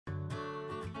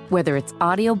Whether it's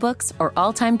audiobooks or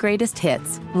all-time greatest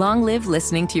hits, long live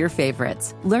listening to your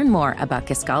favorites. Learn more about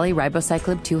Kisqali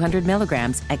Ribociclib 200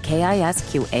 milligrams at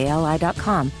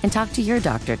KISQALI.com and talk to your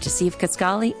doctor to see if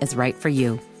Kisqali is right for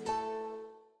you.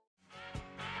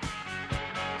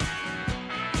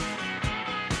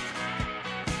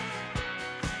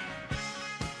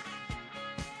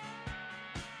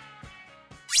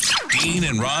 Dean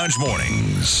and Raj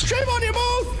mornings. Shame on you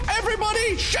both!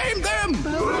 Everybody, shame them!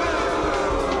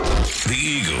 The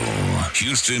Eagle,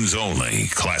 Houston's only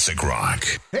classic rock.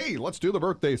 Hey, let's do the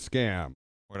birthday scam.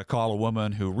 We're going to call a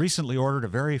woman who recently ordered a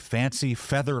very fancy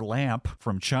feather lamp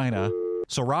from China.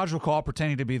 So Raj will call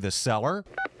pretending to be the seller.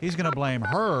 He's going to blame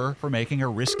her for making a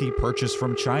risky purchase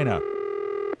from China.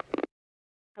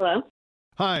 Hello?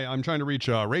 Hi, I'm trying to reach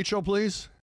Rachel, please.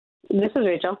 This is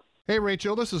Rachel. Hey,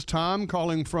 Rachel, this is Tom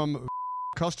calling from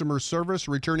customer service,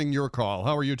 returning your call.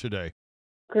 How are you today?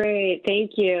 Great,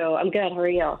 thank you. I'm good. How are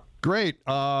you? Great.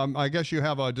 I guess you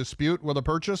have a dispute with a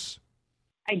purchase?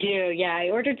 I do, yeah. I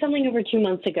ordered something over 2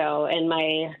 months ago, and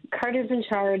my card has been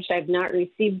charged. I've not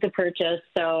received the purchase,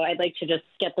 so I'd like to just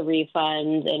get the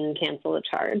refund and cancel the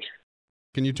charge.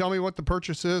 Can you tell me what the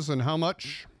purchase is and how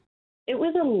much? It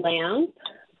was a lamp.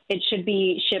 It should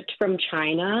be shipped from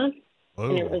China,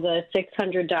 and it was a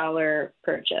 $600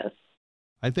 purchase.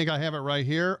 I think I have it right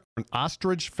here. An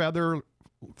ostrich feather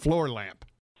floor lamp.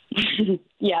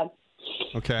 Yeah.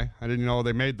 Okay. I didn't know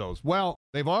they made those. Well,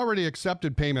 they've already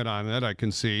accepted payment on it, I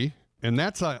can see. And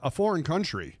that's a foreign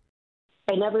country.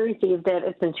 I never received it.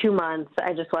 It's been 2 months.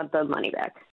 I just want the money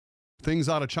back. Things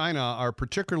out of China are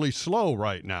particularly slow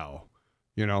right now.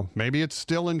 You know, maybe it's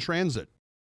still in transit.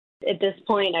 At this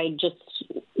point, I just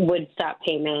would stop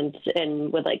payment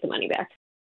and would like the money back.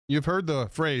 You've heard the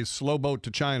phrase slow boat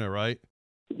to China, right?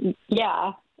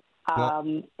 Yeah.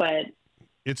 But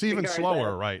it's even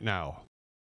slower right now.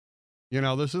 You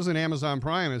know, this isn't Amazon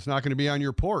Prime. It's not going to be on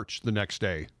your porch the next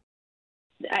day.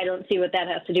 I don't see what that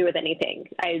has to do with anything.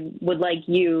 I would like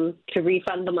you to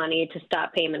refund the money to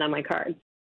stop payment on my card.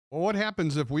 Well, what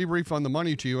happens if we refund the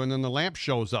money to you and then the lamp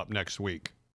shows up next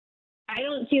week? I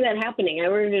don't see that happening. I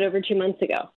ordered it over 2 months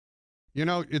ago. You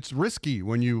know, it's risky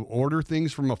when you order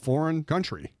things from a foreign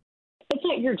country. It's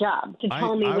not your job to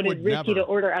tell me what is risky to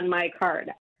order on my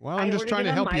card. Well, I'm just trying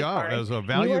to help you out as a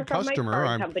valued customer.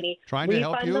 I'm trying to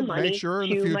help you make sure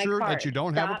in the future that you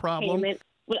don't have a problem. I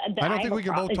don't think we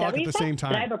can both talk at the same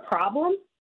time. Did I have a problem?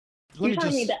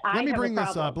 Let me bring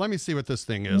this up. Let me see what this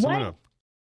thing is. I'm going to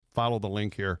follow the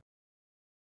link here.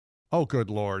 Oh,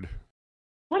 good Lord.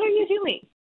 What are you doing?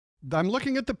 I'm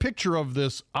looking at the picture of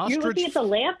this ostrich. You're looking at the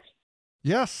lamp?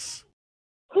 Yes.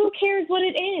 Who cares what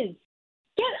it is?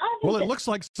 Get up. Well, it looks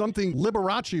like something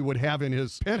Liberace would have in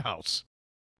his penthouse.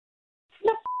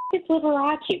 It's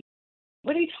Liberace.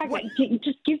 What are you talking about?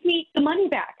 Just give me the money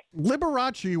back.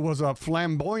 Liberace was a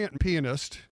flamboyant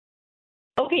pianist.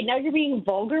 Okay, now you're being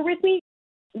vulgar with me?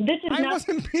 I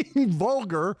wasn't being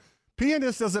vulgar.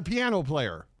 Pianist as a piano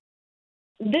player.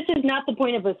 This is not the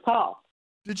point of this call.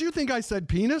 Did you think I said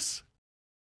penis?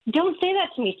 Don't say that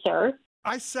to me, sir.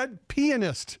 I said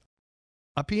pianist.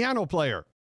 A piano player.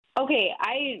 Okay,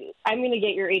 I'm going to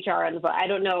get your HR on the phone. I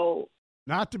don't know.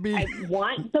 Not to be. I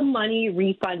want the money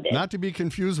refunded. Not to be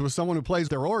confused with someone who plays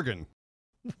their organ.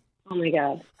 Oh, my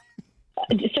God.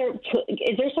 Sir,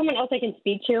 is there someone else I can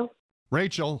speak to?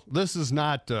 Rachel, this is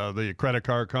not the credit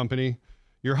card company.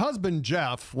 Your husband,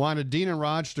 Jeff, wanted Dean and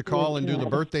Raj to call and do the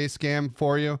birthday scam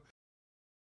for you.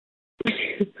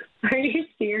 Are you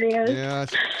serious?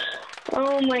 Yes.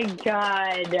 Oh, my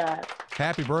God.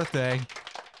 Happy birthday.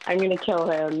 I'm going to kill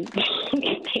him.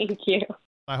 Thank you.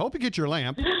 I hope you get your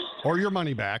lamp or your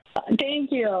money back.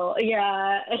 Thank you.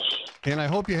 Yeah. And I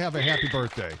hope you have a happy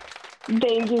birthday.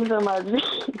 Thank you so much.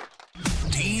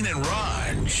 Dean and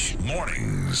Raj,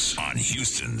 mornings on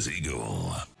Houston's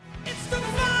Eagle. It's the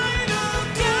final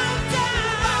countdown.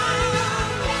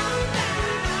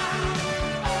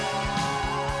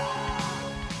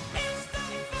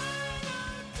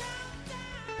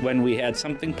 When we had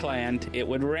something planned, it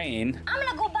would rain. I'm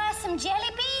gonna go buy some jelly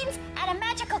beans at a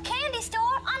magical candy store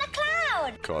on a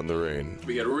cloud. Caught in the rain.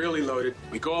 We get really loaded.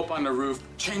 We go up on the roof,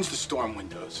 change the storm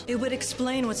windows. It would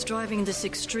explain what's driving this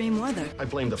extreme weather. I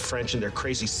blame the French and their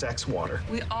crazy sex water.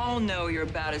 We all know you're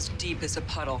about as deep as a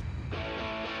puddle.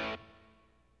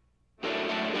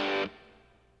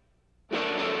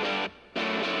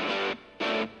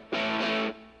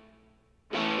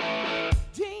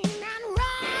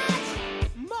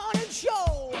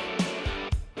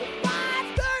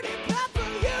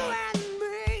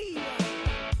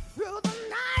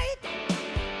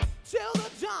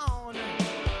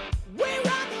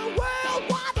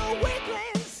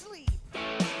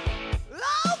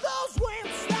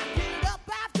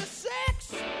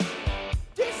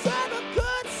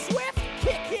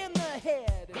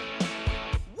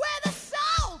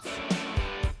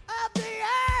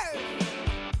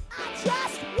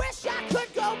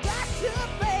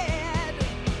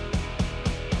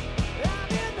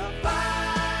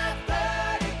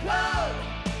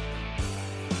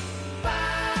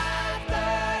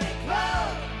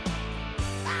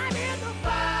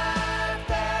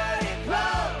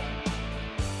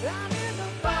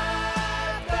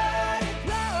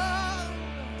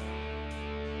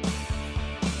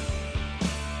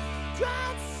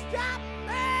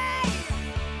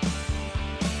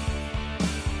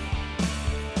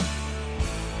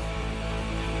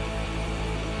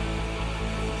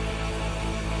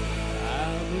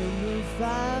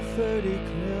 5:30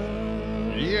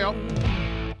 Club. Yep.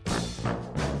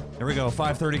 Here we go.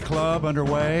 5:30 Club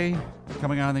underway.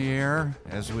 Coming on the air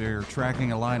as we're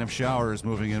tracking a line of showers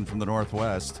moving in from the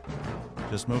northwest.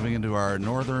 Just moving into our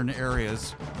northern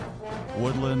areas.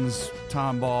 Woodlands,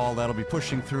 Tomball, that'll be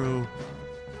pushing through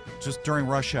just during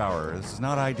rush hour. This is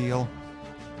not ideal.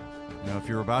 You know, if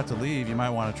you're about to leave, you might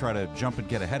want to try to jump and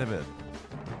get ahead of it.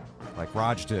 Like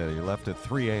Raj did. He left at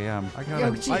 3 a.m. I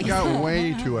got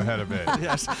way too ahead of it.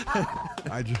 Yes.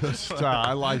 I just,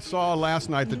 I saw last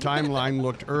night the timeline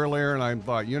looked earlier, and I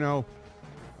thought,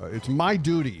 it's my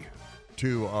duty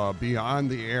to be on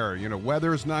the air.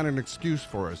 Weather's not an excuse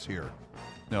for us here.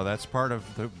 No, that's part of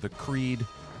the creed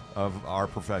of our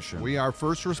profession. We are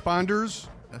first responders.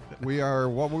 We are,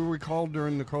 what were we called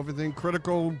during the COVID thing?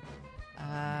 Critical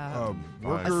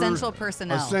workers. Essential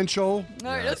personnel. Essential.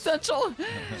 Yes. Essential.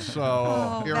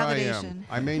 So here validation. I am.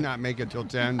 I may not make it till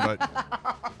 10, but.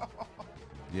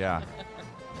 Yeah,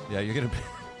 you're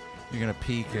gonna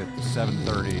peak at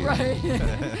 7:30.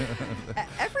 Right.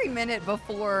 Every minute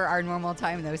before our normal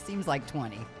time, though, seems like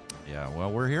 20. Yeah,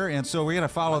 well, we're here, and so we're going to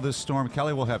follow this storm.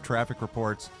 Kelly will have traffic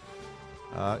reports.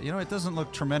 It doesn't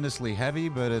look tremendously heavy,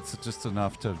 but it's just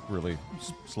enough to really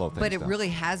slow things down. But it really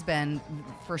has been,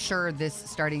 for sure,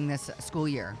 starting this school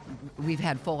year. We've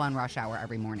had full-on rush hour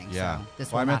every morning. Yeah. So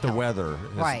this I will meant not the help. weather.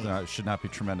 Right. Should not be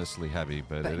tremendously heavy,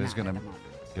 but it is going to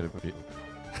be.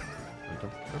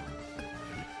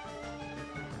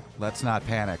 Let's not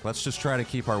panic. Let's just try to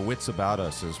keep our wits about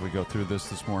us as we go through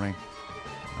this morning.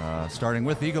 Starting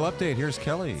with Eagle Update, here's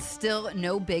Kelly. Still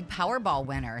no big Powerball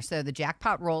winner. So the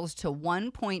jackpot rolls to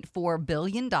 $1.4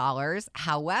 billion.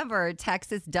 However,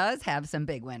 Texas does have some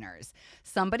big winners.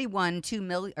 Somebody won $2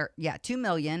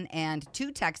 million, and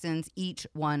two Texans each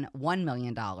won $1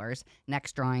 million.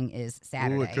 Next drawing is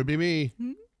Saturday. Ooh, it could be me.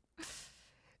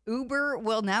 Uber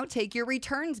will now take your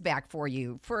returns back for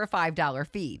you for a $5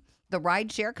 fee. The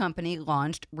rideshare company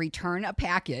launched Return a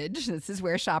Package. This is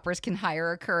where shoppers can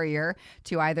hire a courier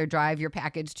to either drive your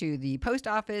package to the post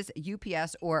office,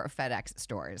 UPS, or FedEx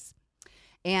stores.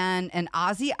 And an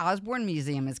Ozzy Osbourne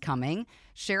museum is coming.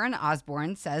 Sharon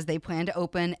Osbourne says they plan to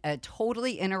open a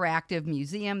totally interactive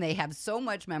museum. They have so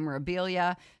much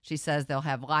memorabilia. She says they'll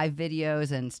have live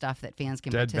videos and stuff that fans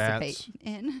can participate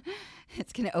in.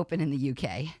 It's going to open in the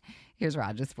UK. Here's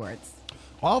Roger Sports.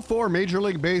 All four Major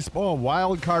League Baseball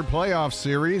wild card playoff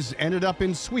series ended up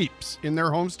in sweeps in their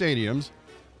home stadiums.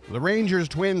 The Rangers,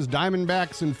 Twins,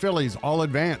 Diamondbacks, and Phillies all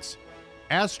advance.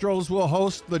 Astros will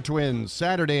host the Twins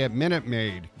Saturday at Minute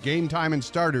Maid. Game time and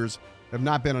starters have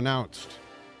not been announced.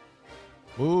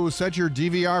 Ooh, set your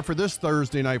DVR for this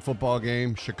Thursday night football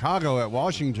game. Chicago at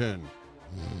Washington.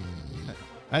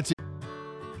 That's it.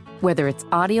 Whether it's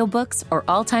audiobooks or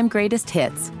all-time greatest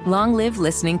hits, long live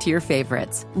listening to your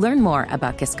favorites. Learn more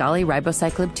about Kisqali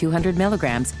Ribociclib 200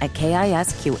 milligrams at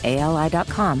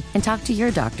KISQALI.com and talk to your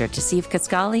doctor to see if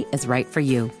Kisqali is right for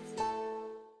you.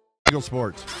 Eagle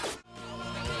Sports.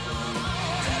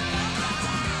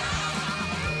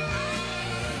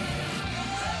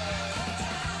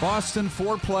 Boston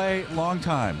foreplay, long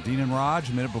time. Dean and Raj,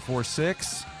 a minute before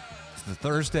 6. It's the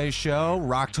Thursday show,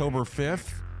 Rocktober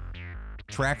 5th.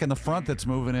 Track in the front that's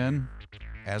moving in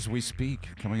as we speak,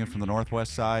 coming in from the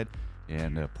northwest side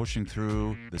and pushing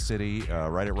through the city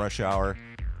right at rush hour.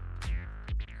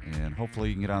 And hopefully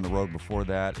you can get on the road before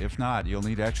that. If not, you'll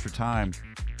need extra time.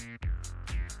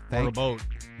 Or a boat.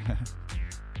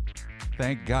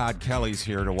 Thank God Kelly's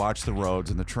here to watch the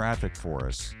roads and the traffic for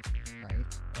us.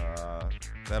 Right.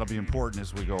 That'll be important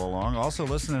as we go along. Also,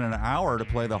 listen in an hour to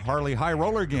play the Harley High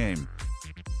Roller game.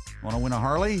 Want to win a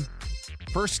Harley?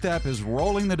 First step is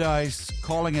rolling the dice,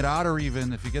 calling it odd or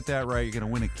even. If you get that right, you're going to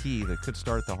win a key that could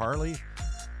start the Harley.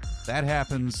 That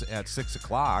happens at 6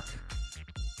 o'clock.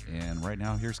 And right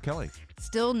now, here's Kelly.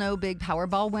 Still no big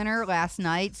Powerball winner last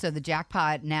night, so the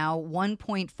jackpot now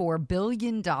 $1.4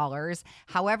 billion.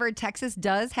 However, Texas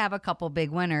does have a couple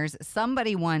big winners.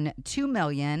 Somebody won $2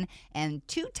 million, and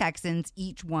two Texans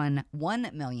each won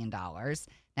 $1 million.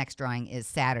 Next drawing is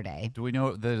Saturday. Do we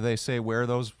know, do they say where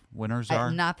those winners are?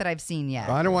 Not that I've seen yet.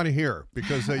 I don't want to hear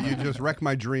because you just wreck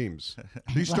my dreams.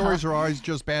 These stories are always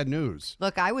just bad news.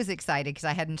 Look, I was excited because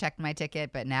I hadn't checked my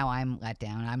ticket, but now I'm let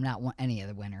down. I'm not any of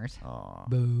the winners. Aww.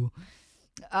 Boo.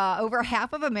 Over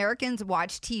half of Americans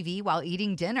watch TV while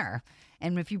eating dinner.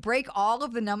 And if you break all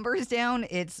of the numbers down,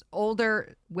 it's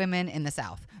older women in the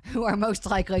South who are most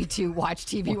likely to watch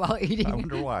TV while eating. I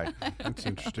wonder why. That's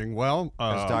interesting. Well,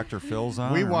 is Dr. Phil's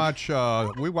on? We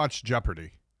watch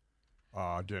Jeopardy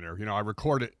dinner. You know, I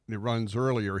record it. It runs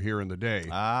earlier here in the day.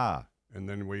 Ah. And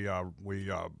then we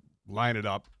line it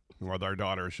up with our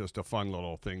daughter. It's just a fun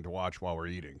little thing to watch while we're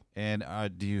eating. And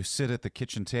do you sit at the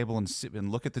kitchen table and sit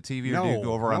and look at the TV, or No, do you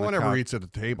go over on no the one ever couch? eats at the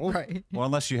table. Right. Well,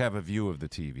 unless you have a view of the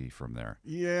TV from there.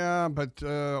 Yeah, but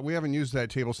we haven't used that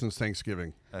table since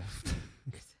Thanksgiving.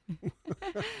 Do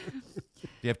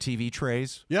you have TV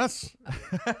trays? Yes.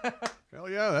 Hell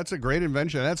yeah, that's a great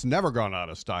invention. That's never gone out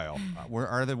of style.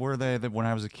 Were they when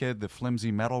I was a kid, the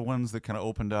flimsy metal ones that kind of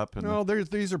opened up? And No,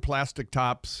 these are plastic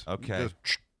tops. Okay.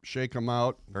 Just shake them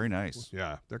out. Very nice.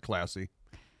 Yeah, they're classy.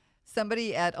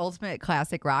 Somebody at Ultimate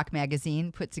Classic Rock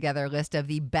magazine put together a list of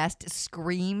the best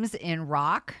screams in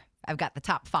rock. I've got the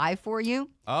top 5 for you.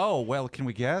 Oh, well, can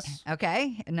we guess?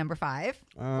 Okay, number 5.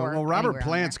 Well, Robert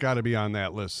Plant's got to be on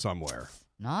that list somewhere.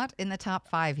 Not in the top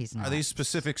 5, he's not. Are these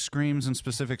specific screams and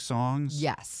specific songs?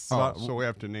 Yes. Oh, so we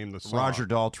have to name the song. Roger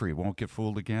Daltrey, Won't Get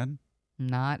Fooled Again?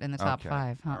 Not in the top Okay.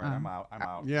 5. All right, I'm out.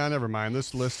 Yeah, never mind.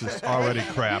 This list is already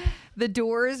crap. The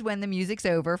Doors, When the Music's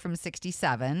Over from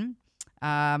 67.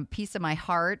 Piece of My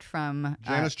Heart from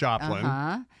Janis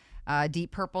Joplin.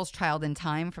 Deep Purple's Child in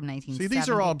Time from 1970. See, these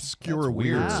are all obscure, That's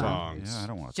weird weird. songs. Yeah, I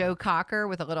don't want Joe Cocker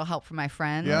with A Little Help from My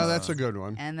Friends. Yeah, that's a good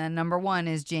one. And then number 1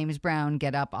 is James Brown,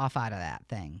 Get Up Off Out of That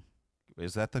Thing.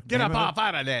 Is that the Get name up of it? off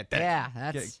out of that thing. Yeah,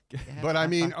 that's. But I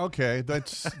mean, okay,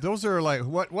 those are like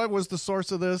what was the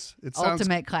source of this? It sounds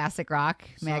Ultimate Classic Rock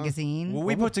magazine. Well,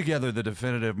 we put together the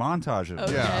definitive montage of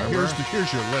it. Yeah,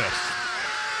 here's your list.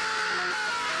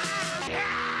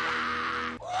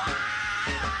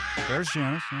 There's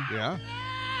Janis. Yeah.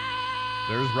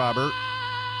 There's Robert.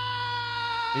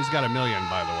 He's got 1 million,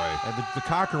 by the way. The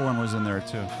Cocker one was in there,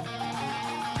 too.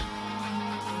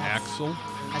 Axel.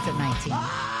 That's at 19.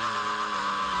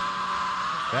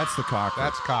 That's the Cocker.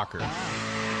 That's Cocker.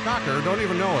 Cocker, don't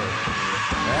even know her.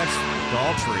 That's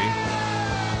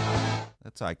Daltrey.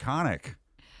 That's iconic.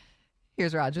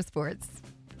 Here's Roger Sports.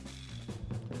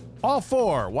 All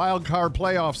 4 wild card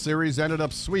playoff series ended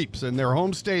up sweeps in their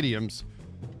home stadiums.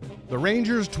 The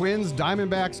Rangers, Twins,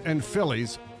 Diamondbacks, and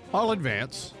Phillies all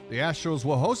advance. The Astros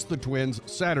will host the Twins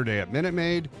Saturday at Minute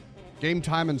Maid. Game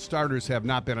time and starters have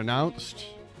not been announced.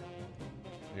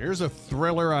 Here's a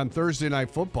thriller on Thursday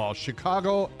Night Football,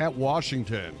 Chicago at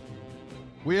Washington.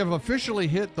 We have officially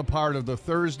hit the part of the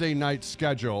Thursday night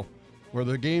schedule where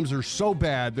the games are so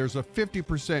bad there's a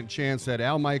 50% chance that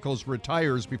Al Michaels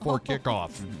retires before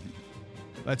kickoff.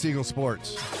 That's Eagle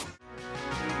Sports.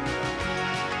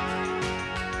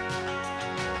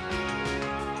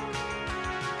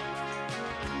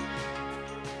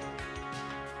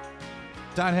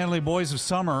 Don Henley, Boys of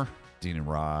Summer. Dean and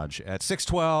Raj at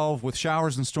 6:12 with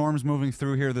showers and storms moving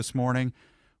through here this morning.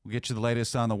 We'll get you the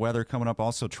latest on the weather coming up.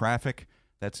 Also, traffic.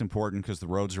 That's important because the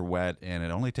roads are wet, and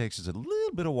it only takes us a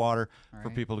little bit of water for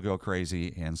people to go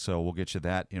crazy. And so we'll get you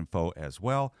that info as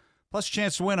well. Plus, a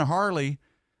chance to win a Harley,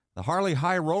 the Harley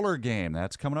High Roller game.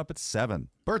 That's coming up at 7.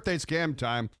 Birthday scam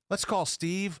time. Let's call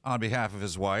Steve on behalf of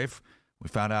his wife. We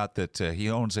found out that he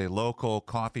owns a local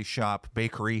coffee shop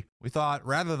bakery. We thought,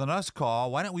 rather than us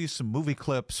call, why don't we use some movie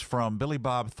clips from Billy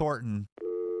Bob Thornton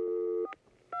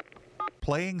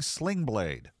playing Sling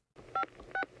Blade?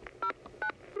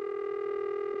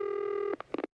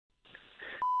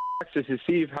 This is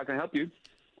Steve. How can I help you?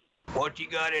 What you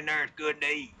got in there is good to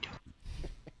eat?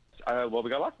 Well, we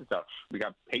got lots of stuff. We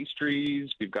got pastries.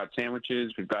 We've got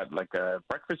sandwiches. We've got like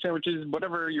breakfast sandwiches.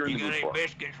 Whatever you're in the You mood got for. any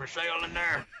biscuits for sale in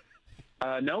there?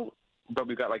 No, but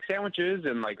we've got like sandwiches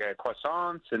and like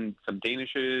croissants and some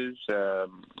danishes,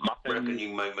 muffins. Reckon you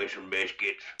can make me some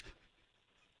biscuits.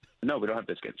 No, we don't have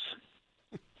biscuits.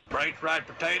 French fried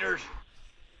potatoes?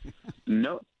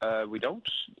 No, we don't.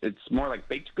 It's more like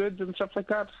baked goods and stuff like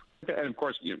that. And of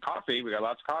course, coffee. We got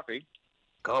lots of coffee.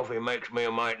 Coffee makes me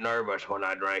a mite nervous when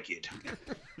I drink it.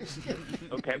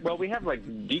 Okay, well, we have like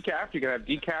decaf. You can have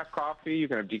decaf coffee. You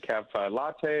can have decaf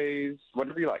lattes,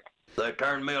 whatever you like. They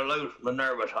turned me loose in the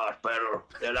nervous hospital.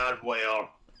 Did as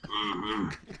well. Mm-hmm.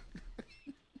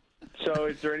 So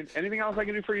is there anything else I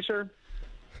can do for you, sir?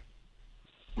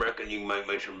 Reckon you can make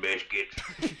me some biscuits.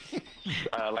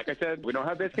 Like I said, we don't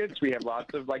have biscuits. We have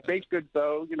lots of like baked goods,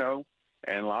 though,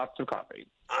 and lots of coffee.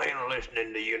 I ain't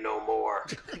listening to you no more.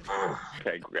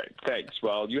 Okay, great. Thanks.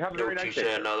 Well, you have a very Don't nice you day.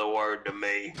 say another word to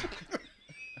me.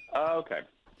 Okay.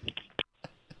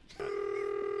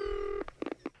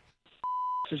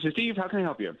 This is Steve. How can I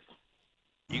help you?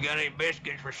 You got any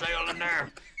biscuits for sale in there?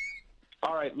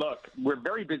 All right, look, we're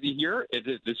very busy here.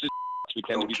 This is we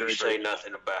tend to be Don't you very say great.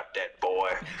 nothing about that boy.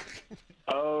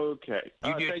 Okay.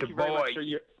 You get thank the you very boy. much,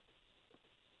 sir.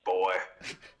 Boy.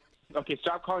 Okay,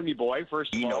 stop calling me boy,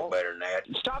 first of You all. know better than that.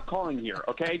 Stop calling here,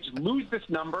 okay? Just lose this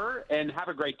number and have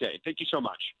a great day. Thank you so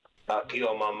much. I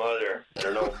killed my mother and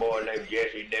an old boy named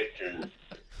Jesse Dixon.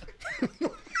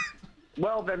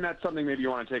 Well, then that's something maybe you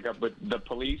want to take up with the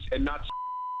police and not.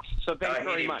 So thanks I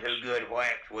very hit him much. 2 good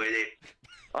whacks with it.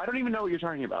 I don't even know what you're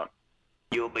talking about.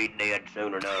 You'll be dead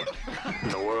soon enough.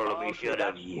 And the world will be Okay, shut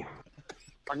of you.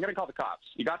 I'm going to call the cops.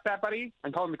 You got that, buddy?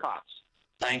 I'm calling the cops.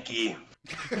 Thank you.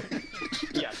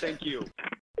 Yeah, thank you.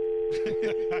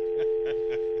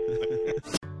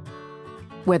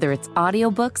 Whether it's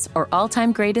audiobooks or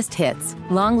all-time greatest hits,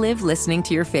 long live listening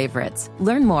to your favorites.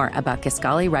 Learn more about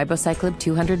Kisqali Ribociclib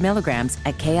 200 milligrams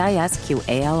at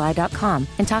KISQALI.com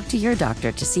and talk to your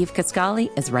doctor to see if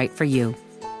Kisqali is right for you.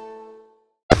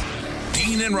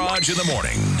 Dean and Raj in the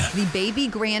morning. The baby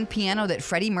grand piano that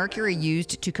Freddie Mercury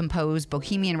used to compose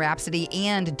Bohemian Rhapsody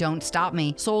and Don't Stop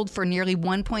Me sold for nearly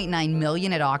 $1.9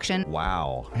 million at auction.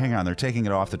 Wow. Hang on, they're taking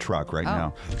it off the truck right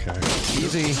now. Okay.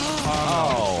 Easy.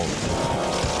 Oh.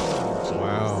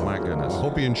 Wow. My goodness.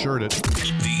 Hope he insured it.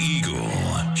 The Eagle,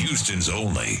 Houston's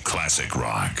only classic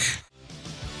rock.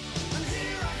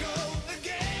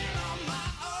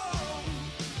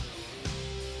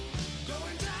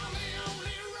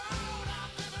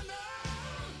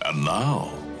 And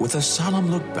now, with a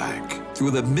solemn look back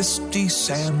through the misty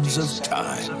sands of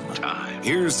time,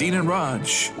 here's Dean and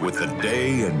Raj with the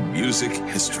day in music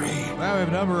history. Well, we have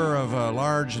a number of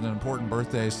large and important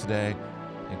birthdays today,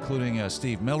 including a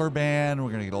Steve Miller Band.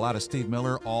 We're going to get a lot of Steve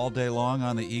Miller all day long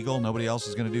on the Eagle. Nobody else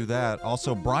is going to do that.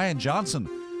 Also, Brian Johnson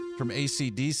from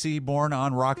AC/DC, born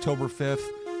on October 5th,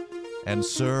 and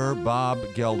Sir Bob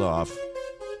Geldof,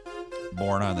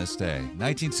 born on this day.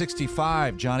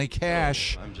 1965, Johnny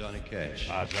Cash. I'm Johnny Cash.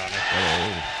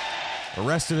 Johnny.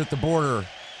 Arrested at the border,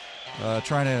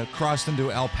 trying to cross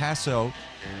into El Paso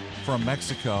from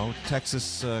Mexico.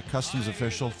 Texas customs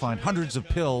official find hundreds of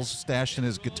pills stashed in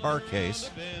his guitar case.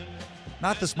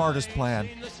 Not the smartest plan.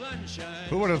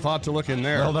 Who would have thought to look in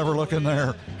there? They'll never look in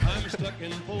there.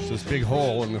 It's this big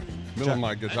hole in the middle of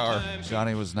my guitar.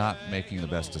 Johnny was not making the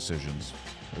best decisions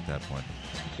at that point.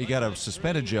 He got a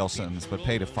suspended jail sentence, but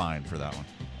paid a fine for that one.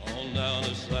 On down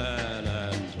to San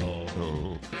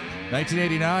Antonio.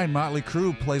 1989, Motley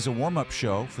Crue plays a warm-up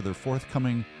show for their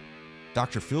forthcoming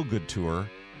Dr. Feelgood tour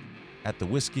at the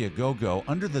Whiskey A Go-Go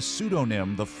under the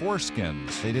pseudonym The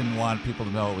Foreskins. They didn't want people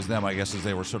to know it was them, I guess, as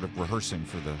they were sort of rehearsing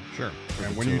for the Sure. for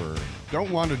And the when tour. you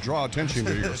don't want to draw attention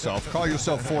to yourself, call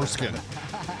yourself Foreskin.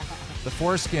 The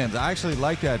Foreskins. I actually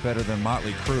like that better than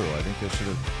Motley Crue. I think they should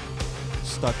have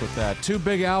stuck with that. 2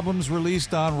 big albums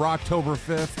released on Rocktober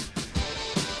 5th.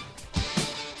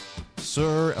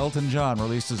 Sir Elton John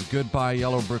released his Goodbye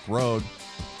Yellow Brick Road,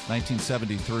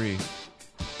 1973.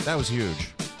 That was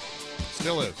huge.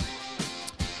 Still is.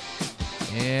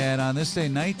 And on this day,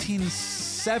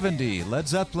 1970, Led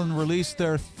Zeppelin released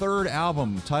their 3rd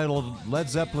album titled Led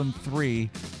Zeppelin 3.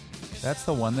 That's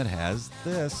the one that has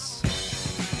this.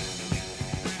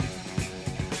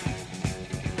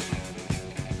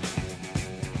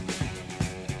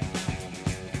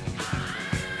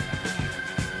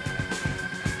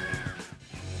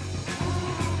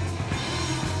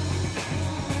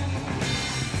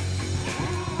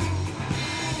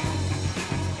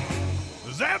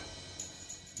 Zep!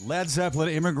 Led Zeppelin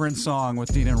Immigrant Song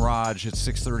with Dean and Raj at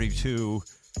 6:32.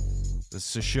 This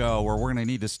is a show where we're going to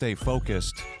need to stay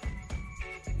focused.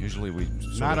 Usually we...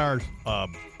 Not our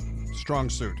strong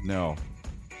suit. No,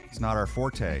 it's not our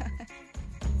forte.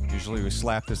 Usually we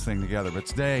slap this thing together. But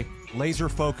today, laser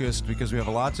focused because we have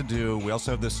a lot to do. We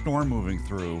also have this storm moving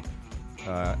through,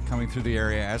 coming through the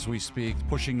area as we speak,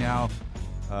 pushing now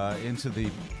into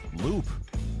the loop,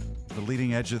 the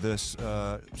leading edge of this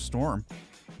storm.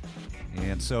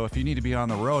 And so if you need to be on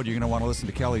the road, you're going to want to listen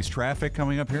to Kelly's Traffic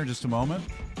coming up here in just a moment.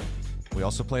 We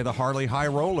also play the Harley High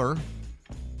Roller.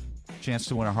 Chance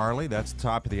to win a Harley. That's the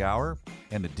top of the hour.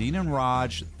 And the Dean and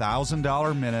Raj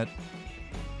 $1,000 minute,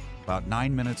 about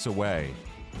 9 minutes away.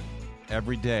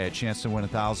 Every day, a chance to win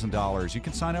 $1,000. You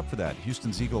can sign up for that.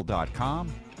 Houston'sEagle.com.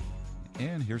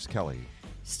 And here's Kelly.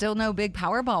 Still no big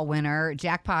Powerball winner.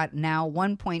 Jackpot now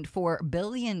 $1.4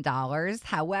 billion.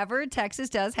 However, Texas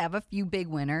does have a few big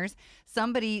winners.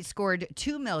 Somebody scored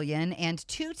 $2 million, and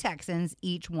 2 Texans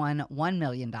each won $1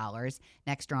 million.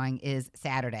 Next drawing is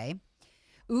Saturday.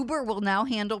 Uber will now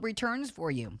handle returns for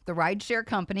you. The rideshare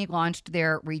company launched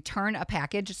their Return a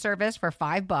Package service for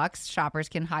 $5. Shoppers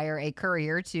can hire a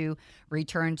courier to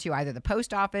return to either the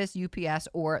post office, UPS,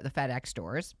 or the FedEx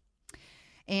stores.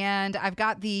 And I've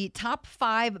got the top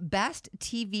 5 best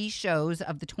TV shows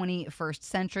of the 21st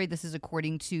century. This is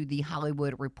according to The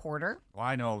Hollywood Reporter. Well,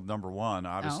 I know number 1,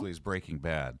 obviously, is Breaking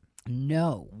Bad.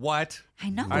 No. What? I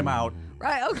know. I'm out.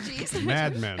 Right. Oh, jeez.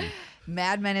 Mad Men.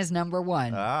 Mad Men is number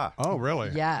 1. Oh,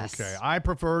 really? Yes. Okay. I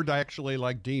preferred, actually,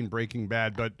 like Dean, Breaking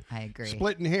Bad, but I agree.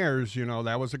 splitting hairs,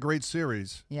 that was a great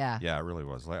series. Yeah. Yeah, it really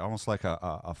was. Almost like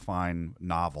a fine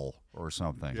novel or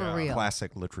something. For real.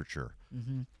 Classic literature.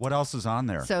 Mm-hmm. What else is on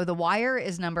there? So The Wire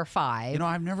is number 5.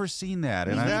 I've never seen that.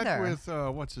 Me Is that neither. with,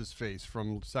 what's his face,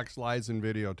 from Sex, Lies, and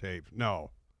Videotape?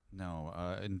 No. No.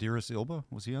 Indira Ilba?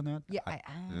 Was he on that? Yeah. I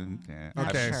Not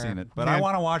haven't sure. seen it, but I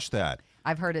want to watch that.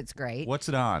 I've heard it's great. What's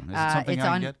it on? Is it something it's I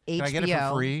can on get? HBO. Can I get it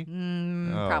for free?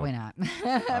 Probably not.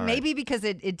 right. Maybe because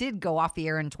it did go off the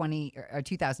air in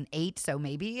 2008, so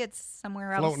maybe it's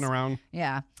somewhere else. Floating around.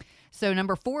 Yeah. So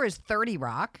number 4 is 30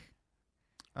 Rock.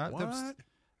 That What? was a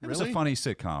Really? funny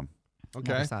sitcom.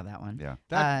 Okay. Never saw that one. Yeah.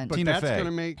 But Tina that's Fey. going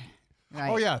to make... Right.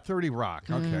 Oh, yeah, 30 Rock.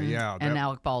 Okay, yeah. And that-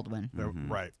 Alec Baldwin.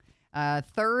 Right.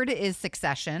 Third is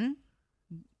Succession.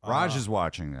 Raj is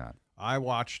watching that. I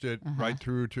watched it right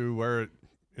through to where it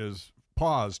is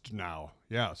paused now.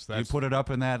 Yes. You put it up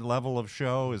in that level of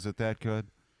show? Is it that good?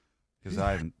 Because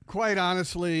I Quite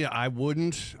honestly, I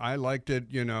wouldn't. I liked it,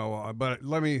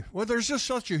 but there's just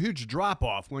such a huge drop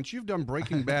off once you've done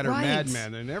Breaking Bad or Right. Mad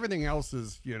Men, and everything else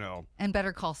is, And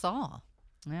Better Call Saul.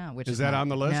 Yeah, which Is is that not- on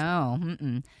the list? No.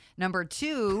 Mm-mm. Number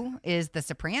 2 is The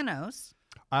Sopranos.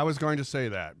 I was going to say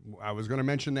that. I was going to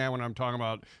mention that when I'm talking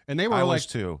about, and they were I like was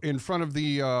too. in front of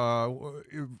the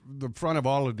front of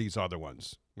all of these other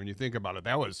ones. When you think about it,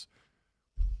 that was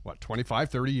what 25,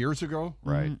 30 years ago,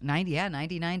 right?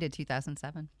 99 to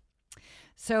 2007.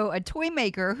 So a toy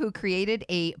maker who created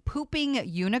a pooping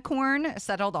unicorn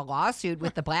settled a lawsuit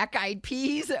with the Black Eyed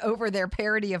Peas over their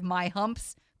parody of My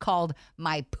Humps called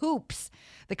My Poops.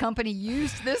 The company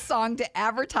used this song to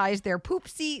advertise their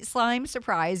Poopsie Slime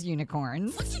Surprise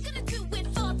unicorns.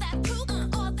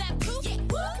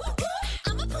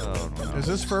 Is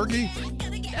this Fergie?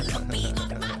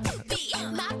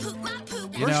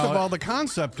 First of all, the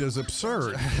concept is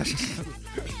absurd.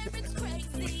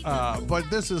 But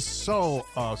this is so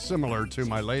similar to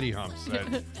My Lady Humps.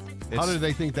 How did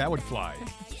they think that would fly?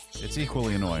 It's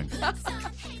equally annoying.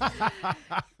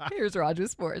 Here's Roger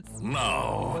Sports.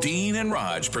 Now, Dean and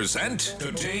Raj present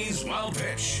today's Wild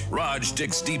Pitch. Raj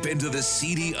digs deep into the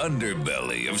seedy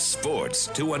underbelly of sports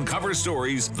to uncover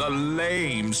stories the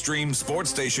lamestream sports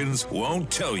stations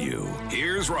won't tell you.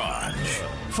 Here's Raj.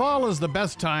 Fall is the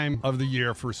best time of the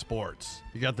year for sports.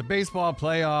 You got the baseball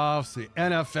playoffs, the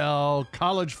NFL,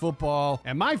 college football,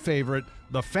 and my favorite,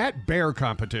 the Fat Bear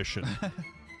competition.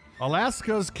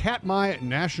 Alaska's Katmai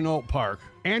National Park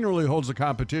annually holds a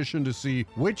competition to see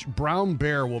which brown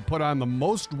bear will put on the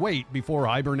most weight before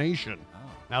hibernation.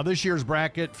 Now, this year's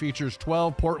bracket features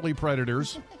 12 portly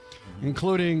predators,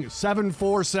 including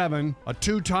 747, a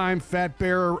two-time Fat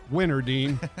Bear winner,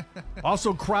 Dean.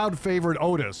 Also, crowd favorite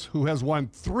Otis, who has won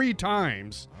 3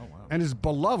 times and is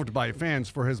beloved by fans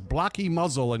for his blocky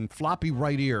muzzle and floppy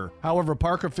right ear. However,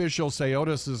 park officials say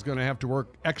Otis is going to have to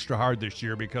work extra hard this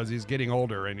year because he's getting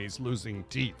older and he's losing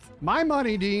teeth. My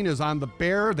money, Dean, is on the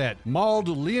bear that mauled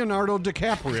Leonardo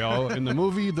DiCaprio in the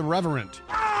movie The Revenant.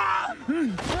 I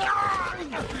didn't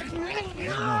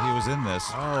know he was in this.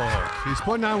 Oh, he's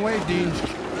putting on weight, Dean.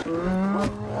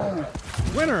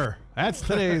 Winner. That's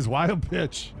today's Wild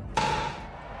Pitch.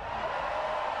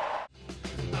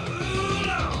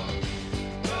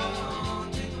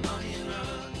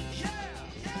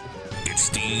 It's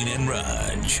Dean and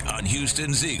Raj on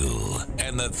Houston's Eagle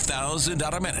and the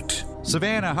 $1,000 Minute.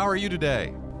 Savannah, how are you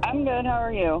today? I'm good. How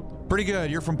are you? Pretty good.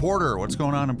 You're from Porter. What's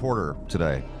going on in Porter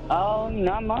today? Oh,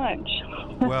 not much.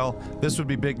 Well, this would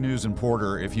be big news in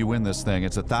Porter if you win this thing.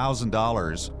 It's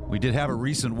 $1,000. We did have a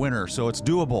recent winner, so it's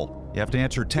doable. You have to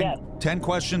answer 10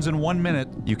 questions in 1 minute.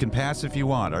 You can pass if you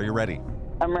want. Are you ready?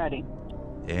 I'm ready.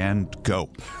 And go.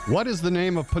 What is the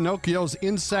name of Pinocchio's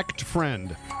insect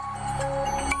friend?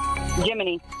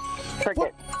 Jiminy.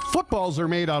 Cricket. Footballs are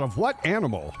made out of what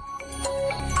animal?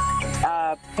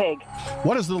 Pig.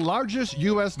 What is the largest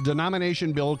U.S.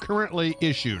 denomination bill currently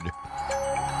issued?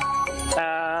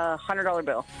 $100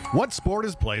 bill. What sport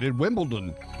is played at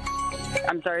Wimbledon?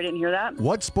 I'm sorry, I didn't hear that.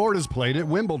 What sport is played at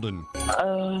Wimbledon?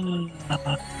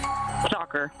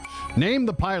 Soccer. Name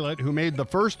the pilot who made the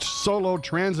first solo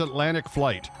transatlantic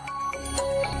flight.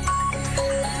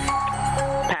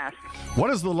 Pass. What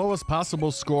is the lowest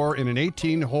possible score in an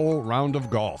 18-hole round of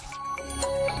golf?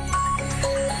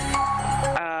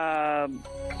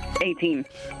 18.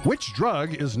 Which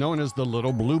drug is known as the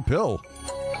little blue pill?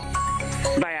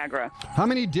 Viagra. How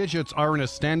many digits are in a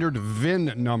standard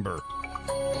VIN number?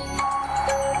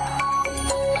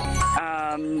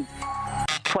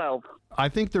 12. I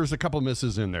think there's a couple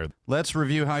misses in there. Let's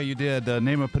review how you did.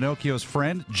 Name of Pinocchio's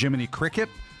friend, Jiminy Cricket.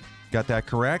 Got that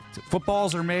correct.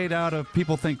 Footballs are made out of,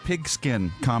 people think pigskin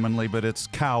commonly, but it's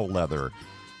cow leather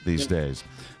these days.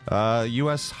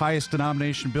 U.S. highest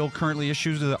denomination bill currently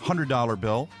issues a $100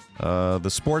 bill. The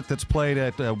sport that's played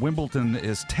at Wimbledon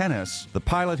is tennis. The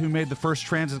pilot who made the first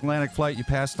transatlantic flight you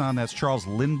passed on, that's Charles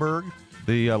Lindbergh.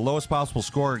 The lowest possible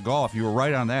score in golf, you were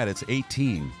right on that, it's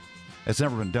 18. It's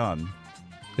never been done.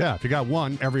 Yeah, if you got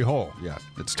one every hole. Yeah,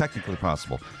 it's technically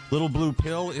possible. Little blue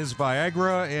pill is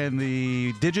Viagra, and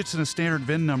the digits in a standard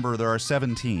VIN number, there are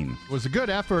 17. It was a good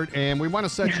effort, and we want to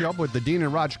set you up with the Dean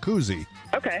and Raj koozie.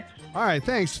 Okay. All right,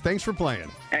 thanks. Thanks for playing.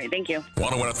 All right, thank you.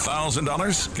 Want to win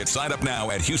 $1,000? Get signed up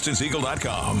now at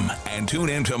Houston'sEagle.com and tune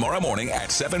in tomorrow morning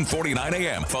at 7:49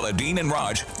 a.m. for the Dean and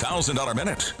Raj $1,000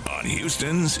 Minute on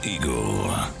Houston's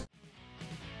Eagle.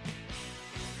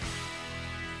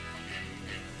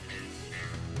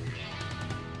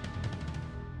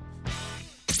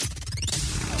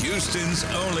 Houston's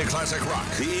only classic rock,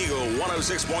 the Eagle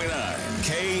 106.9,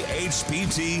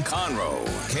 KHPT Conroe,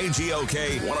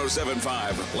 KGOK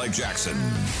 107.5 Lake Jackson.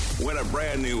 Win a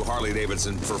brand new Harley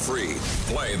Davidson for free.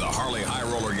 Play the Harley High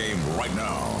Roller game right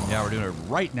now. Yeah, we're doing it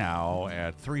right now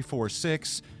at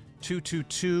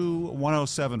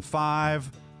 346-222-1075.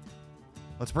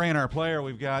 Let's bring in our player.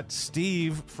 We've got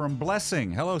Steve from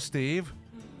Blessing. Hello, Steve.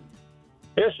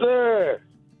 Yes, sir.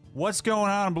 What's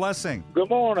going on in Blessing? Good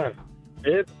morning.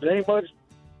 It ain't much,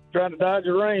 trying to dodge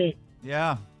the rain.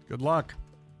 Yeah. Good luck.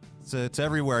 It's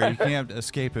everywhere. You can't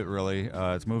escape it, really.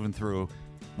 It's moving through.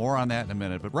 More on that in a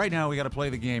minute. But right now, we got to play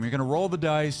the game. You're going to roll the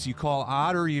dice. You call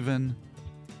odd or even.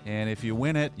 And if you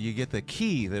win it, you get the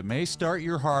key that may start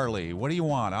your Harley. What do you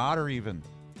want, odd or even?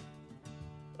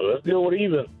 Let's go with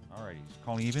even. All right.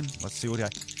 Call even. Let's see what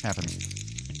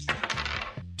happens.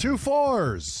 2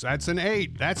 4s. That's an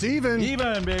 8. That's even.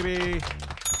 Even, baby.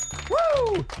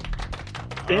 Woo!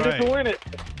 In it to win it.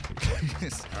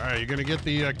 All right, you're going to get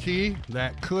the key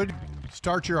that could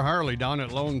start your Harley down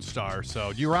at Lone Star.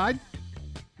 So, do you ride?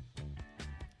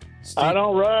 Steve. I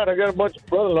don't ride. I got a bunch of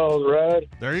brother-in-laws ride.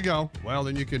 There you go. Well,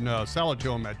 then you can sell it to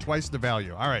them at twice the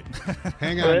value. All right.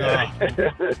 Hang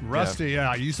on. Rusty,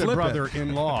 yeah, you said Flip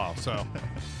brother-in-law. So,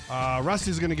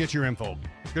 Rusty's going to get your info.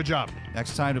 Good job.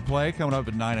 Next time to play, coming up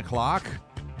at 9 o'clock.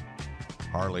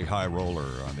 Harley High Roller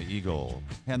on the Eagle.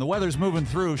 And the weather's moving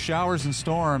through. Showers and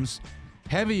storms.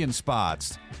 Heavy in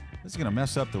spots. This is going to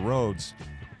mess up the roads.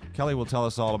 Kelly will tell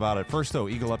us all about it. First, though,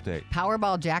 Eagle update.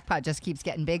 Powerball jackpot just keeps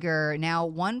getting bigger. Now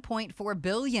 $1.4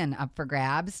 billion up for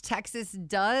grabs. Texas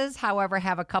does, however,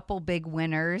 have a couple big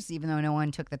winners, even though no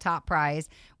one took the top prize.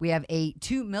 We have a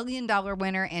 $2 million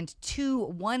winner and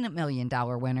 2 $1 million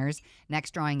winners.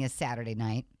 Next drawing is Saturday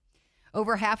night.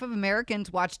 Over half of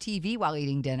Americans watch TV while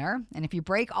eating dinner. And if you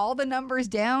break all the numbers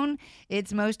down,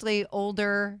 it's mostly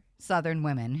older Southern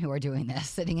women who are doing this,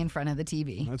 sitting in front of the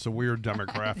TV. That's a weird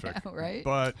demographic. I know, right?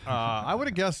 But I would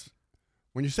have guessed,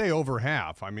 when you say over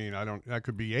half, I mean, that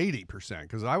could be 80%,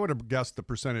 because I would have guessed the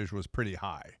percentage was pretty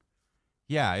high.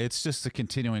 Yeah, it's just a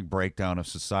continuing breakdown of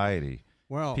society.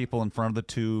 Well, people in front of the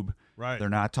tube, right? They're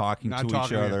not talking to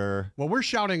each other. Well, we're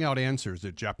shouting out answers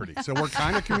at Jeopardy, so we're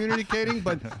kind of communicating,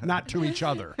 but not to each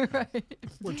other. Right.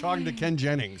 We're talking to Ken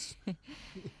Jennings.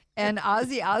 And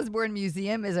Ozzy Osbourne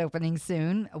Museum is opening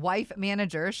soon. Wife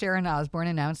manager Sharon Osbourne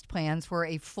announced plans for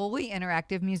a fully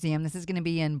interactive museum. This is going to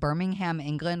be in Birmingham,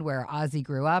 England, where Ozzy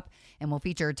grew up, and will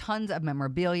feature tons of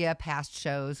memorabilia, past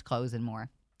shows, clothes, and more.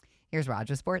 Here's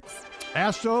Roger Sports.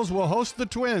 Astros will host the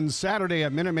Twins Saturday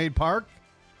at Minute Maid Park.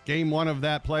 Game 1 of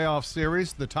that playoff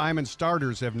series. The time and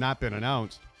starters have not been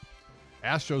announced.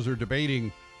 Astros are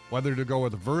debating whether to go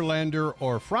with Verlander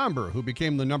or Framber, who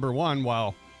became the number 1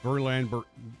 while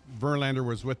Verlander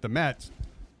was with the Mets.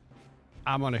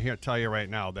 I'm going to tell you right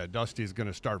now that Dusty's going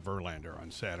to start Verlander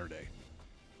on Saturday.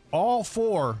 All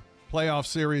 4 playoff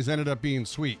series ended up being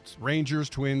sweeps. Rangers,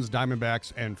 Twins,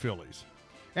 Diamondbacks, and Phillies.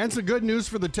 And some good news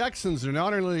for the Texans. They're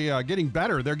not only getting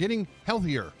better, they're getting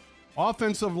healthier.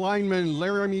 Offensive lineman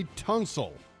Laramie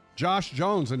Tunsil, Josh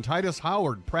Jones, and Titus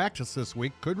Howard practice this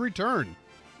week could return,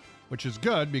 which is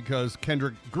good because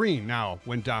Kendrick Green now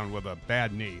went down with a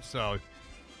bad knee. So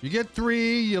you get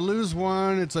 3, you lose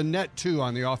 1. It's a net 2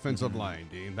 on the offensive line,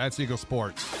 Dean. That's Eagle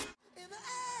Sports.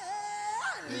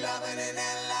 Loving it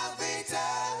and love it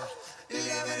all.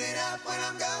 Living it up when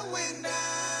I'm going down.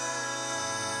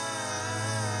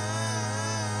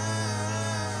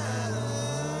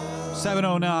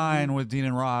 7:09 with Dean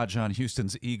and Raj on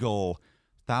Houston's Eagle.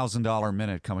 $1,000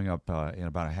 minute coming up in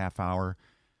about a half hour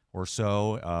or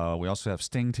so. We also have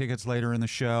Sting tickets later in the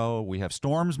show. We have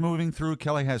storms moving through.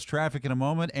 Kelly has traffic in a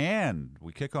moment. And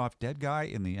we kick off Dead Guy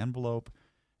in the Envelope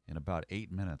in about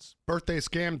 8 minutes. Birthday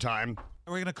scam time.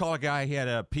 We're going to call a guy. He had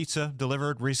a pizza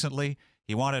delivered recently.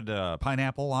 He wanted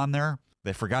pineapple on there.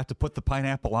 They forgot to put the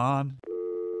pineapple on.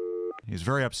 He was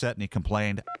very upset and he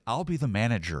complained, "I'll be the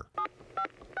manager."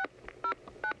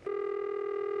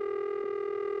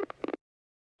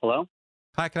 Hello?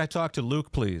 Hi, can I talk to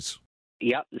Luke, please?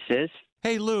 Yep, this is.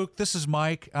 Hey, Luke, this is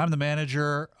Mike. I'm the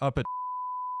manager up at...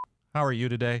 How are you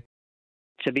today?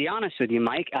 To be honest with you,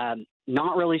 Mike,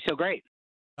 not really so great.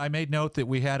 I made note that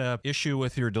we had an issue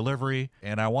with your delivery,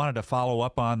 and I wanted to follow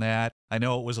up on that. I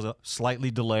know it was slightly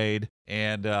delayed,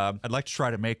 and I'd like to try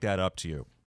to make that up to you.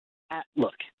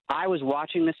 Look, I was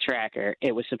watching this tracker.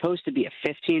 It was supposed to be a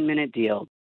 15-minute deal.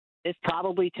 This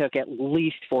probably took at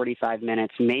least 45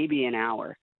 minutes, maybe an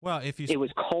hour. Well, it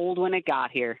was cold when it got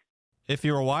here. If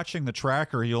you were watching the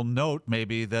tracker, you'll note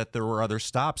maybe that there were other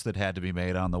stops that had to be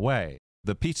made on the way.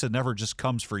 The pizza never just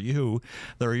comes for you.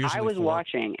 There are usually I was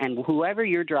watching, and whoever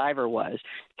your driver was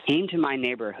came to my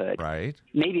neighborhood, right,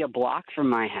 maybe a block from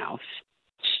my house,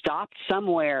 stopped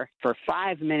somewhere for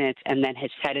 5 minutes, and then has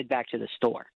headed back to the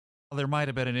store. Well, there might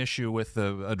have been an issue with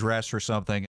the address or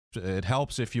something. It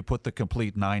helps if you put the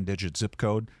complete 9-digit zip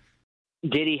code.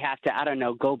 Did he have to, I don't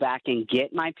know, go back and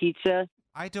get my pizza?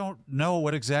 I don't know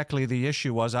what exactly the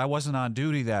issue was. I wasn't on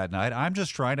duty that night. I'm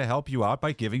just trying to help you out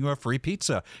by giving you a free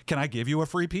pizza. Can I give you a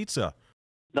free pizza?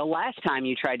 The last time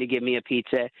you tried to give me a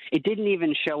pizza, it didn't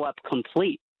even show up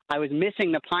complete. I was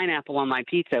missing the pineapple on my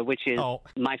pizza, which is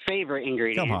my favorite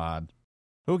ingredient. Come on.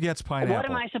 Who gets pineapple? What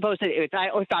am I supposed to do? If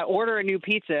I order a new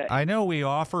pizza... I know we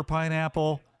offer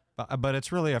pineapple, but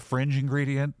it's really a fringe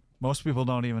ingredient. Most people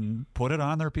don't even put it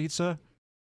on their pizza.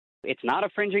 It's not a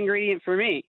fringe ingredient for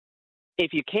me.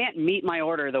 If you can't meet my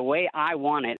order the way I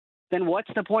want it, then what's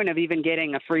the point of even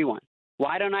getting a free one?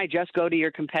 Why don't I just go to your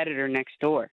competitor next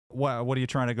door? What are you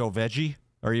trying to go veggie?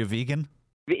 Are you vegan?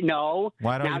 No.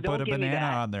 Why don't you put a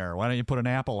banana on there? Why don't you put an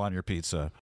apple on your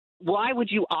pizza? Why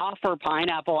would you offer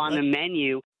pineapple on the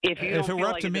menu if you don't feel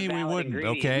like it's a valid ingredient? If it were up to me, we wouldn't,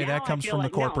 okay? That comes from the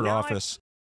corporate office.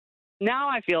 Now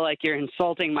I feel like you're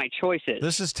insulting my choices.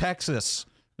 This is Texas.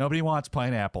 Nobody wants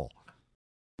pineapple.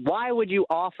 Why would you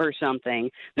offer something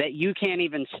that you can't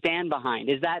even stand behind?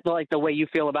 Is that like the way you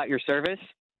feel about your service?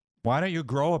 Why don't you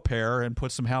grow a pear and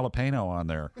put some jalapeno on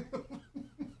there?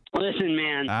 Listen,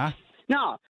 man. Huh?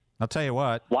 No. I'll tell you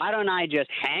what. Why don't I just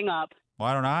hang up?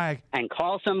 Why don't I? And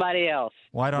call somebody else.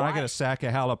 Why don't I get a sack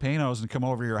of jalapenos and come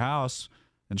over to your house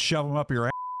and shove them up your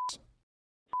ass?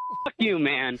 Fuck you,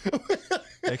 man.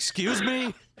 Excuse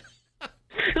me?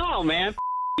 No, man.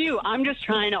 You. I'm just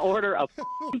trying to order a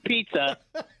pizza.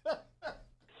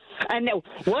 And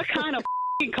what kind of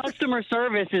customer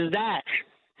service is that?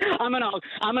 I'm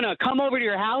gonna come over to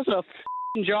your house with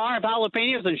a jar of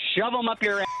jalapenos and shove them up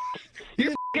your ass.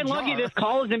 You're fucking lucky this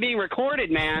call isn't being recorded,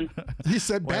 man. He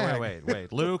said bag.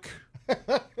 Wait, Luke.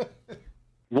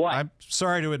 What? I'm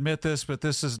sorry to admit this, but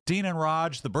this is Dean and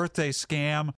Raj, the birthday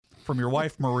scam from your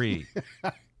wife Marie.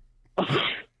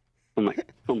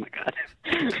 Oh my God.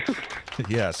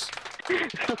 Yes.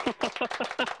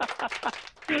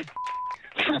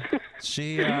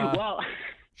 She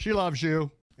loves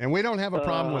you, and we don't have a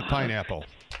problem with pineapple.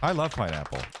 I love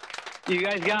pineapple. You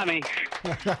guys got me.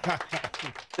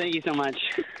 Thank you so much.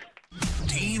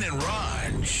 Dean and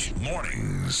Raj,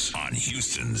 mornings on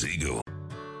Houston's Eagle.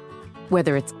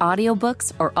 Whether it's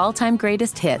audiobooks or all-time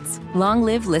greatest hits, long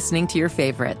live listening to your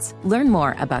favorites. Learn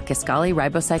more about Kisqali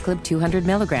Ribociclib 200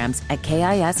 milligrams at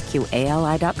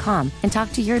KISQALI.com and talk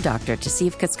to your doctor to see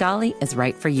if Kisqali is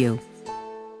right for you.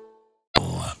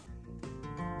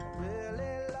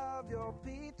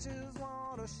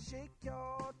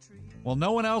 Well,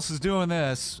 no one else is doing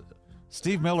this.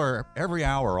 Steve Miller, every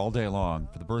hour, all day long,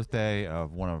 for the birthday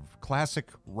of one of classic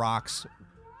rock's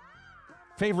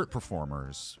favorite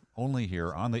performers, only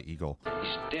here on the Eagle.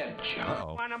 He's dead, Joe. Uh-oh.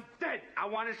 I want him dead. I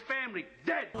want his family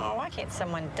dead. Oh, why can't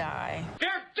someone die?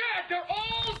 They're dead. They're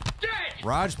all dead.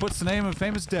 Raj puts the name of a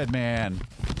famous dead man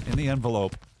in the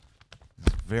envelope.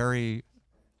 It's very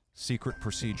secret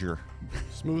procedure.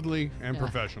 Smoothly and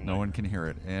professionally. No one can hear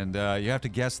it. And you have to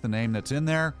guess the name that's in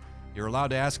there. You're allowed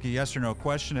to ask a yes or no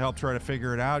question to help try to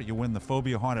figure it out. You win the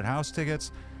Phobia Haunted House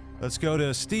tickets. Let's go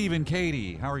to Steve and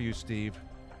Katie. How are you, Steve?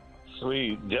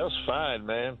 Sweet. Just fine,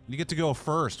 man. You get to go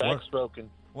first. Back's broken.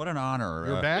 What an honor.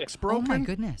 Your back's broken? Oh, my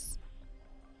goodness.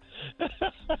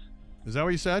 Is that what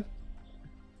you said?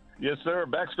 Yes, sir.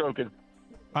 Back's broken.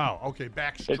 Oh, okay.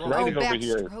 Back's It's raining over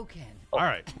here. Broken. All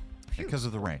right. Because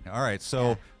of the rain. All right.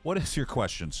 So what is your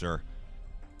question, sir?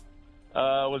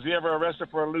 Was he ever arrested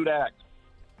for a lewd act?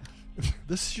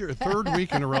 This is your third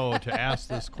week in a row to ask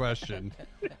this question.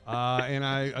 And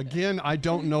I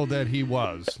don't know that he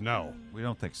was. No. We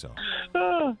don't think so.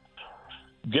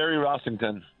 Gary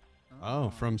Rossington.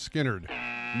 Oh, from Skinnerd.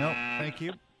 Nope, thank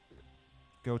you.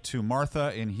 Go to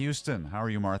Martha in Houston. How are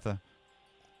you, Martha?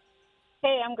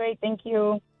 Hey, I'm great, thank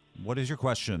you. What is your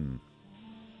question?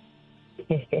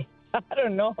 I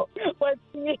don't know. Was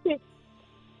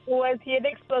he an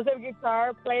explosive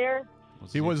guitar player?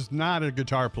 He was not a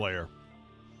guitar player.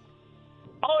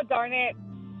 Oh, darn it.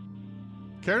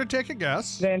 Care to take a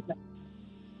guess? Then,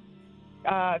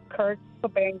 Kurt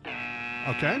Cobain.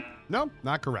 Okay. No,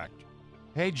 not correct.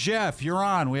 Hey, Jeff, you're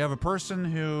on. We have a person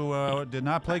who did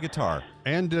not play guitar.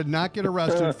 And did not get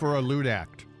arrested for a lewd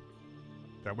act.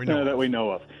 That we know. That we know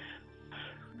of.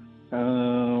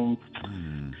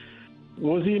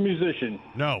 Was he a musician?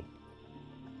 No.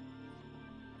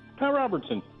 Pat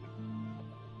Robertson.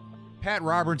 Pat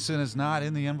Robertson is not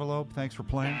in the envelope. Thanks for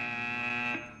playing.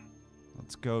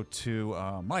 Let's go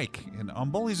to Mike in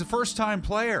Humble. He's a first-time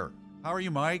player. How are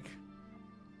you, Mike?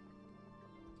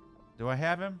 Do I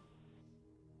have him?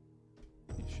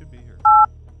 He should be here.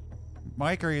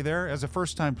 Mike, are you there? As a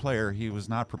first-time player, he was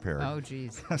not prepared. Oh,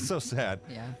 geez. So sad.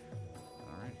 Yeah.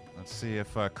 All right. Let's see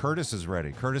if Curtis is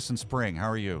ready. Curtis in Spring, how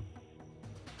are you?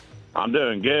 I'm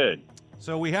doing good.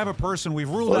 So we have a person. We've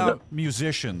ruled out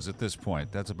musicians at this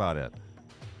point. That's about it.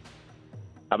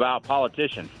 About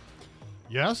politician.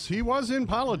 Yes, he was in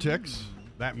politics.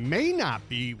 That may not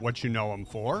be what you know him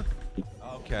for.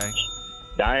 Okay.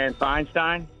 Dianne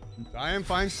Feinstein? Dianne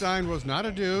Feinstein was not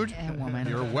a dude. A woman.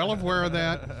 You're well aware of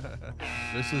that.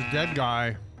 This is Dead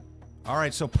Guy. All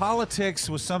right, so politics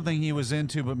was something he was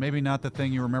into, but maybe not the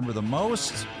thing you remember the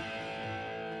most.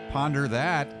 Ponder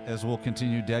that as we'll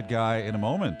continue Dead Guy in a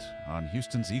moment on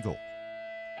Houston's Eagle.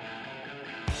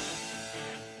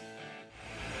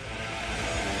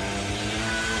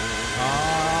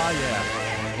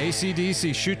 Yeah.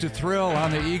 AC/DC, Shoot to Thrill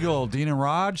on the Eagle. Dean and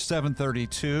Raj,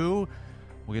 7:32.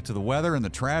 We'll get to the weather and the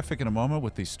traffic in a moment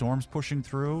with these storms pushing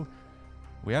through.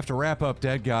 We have to wrap up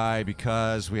Dead Guy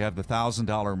because we have the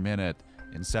 $1,000 minute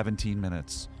in 17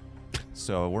 minutes.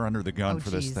 So we're under the gun for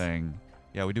this thing.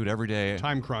 Yeah, we do it every day.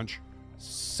 Time crunch.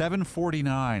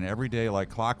 7:49 every day like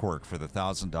clockwork for the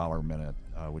 $1,000 minute,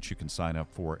 which you can sign up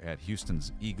for at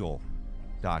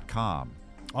Houston'sEagle.com.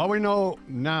 All we know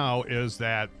now is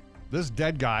that this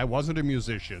Dead Guy wasn't a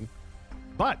musician,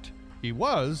 but he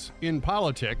was in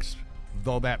politics,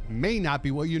 though that may not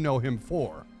be what you know him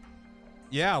for.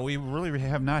 Yeah, we really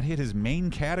have not hit his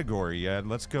main category yet.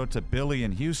 Let's go to Billy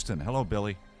in Houston. Hello,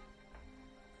 Billy.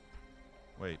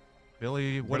 Wait,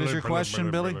 Billy, what is your question,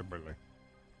 Billy?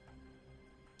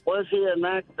 Was he an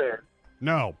actor?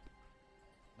 No.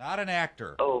 Not an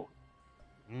actor. Oh.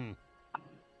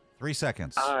 3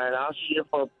 seconds. All right, I'll shoot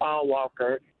for Paul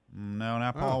Walker. No,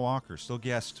 not Paul Walker. Still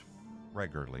guest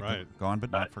regularly. Right. Gone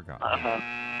but not forgotten.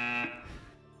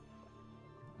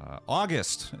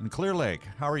 August in Clear Lake.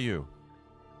 How are you?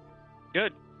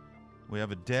 Good. We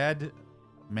have a dead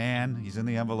man. He's in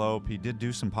the envelope. He did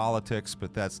do some politics,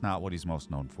 but that's not what he's most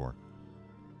known for.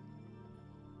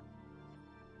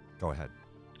 Go ahead.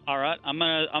 All right, I'm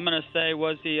gonna say,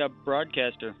 was he a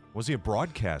broadcaster? Was he a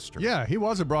broadcaster? Yeah, he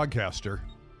was a broadcaster.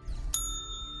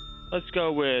 Let's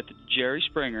go with Jerry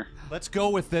Springer. Let's go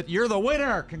with it. You're the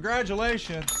winner.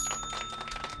 Congratulations.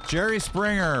 Jerry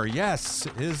Springer, yes,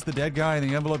 is the dead guy in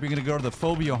the envelope. You're going to go to the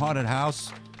Phobia Haunted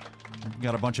House. We've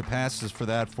got a bunch of passes for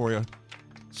that for you.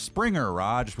 Springer,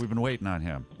 Raj, we've been waiting on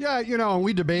him. Yeah, you know,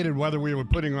 we debated whether we would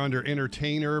put him under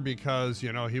entertainer because,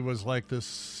 you know, he was like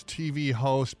this TV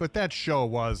host, but that show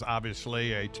was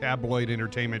obviously a tabloid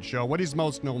entertainment show. What he's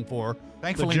most known for.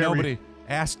 Thankfully, nobody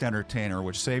asked entertainer,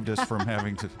 which saved us from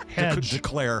having to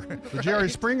declare. The Jerry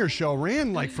Springer Show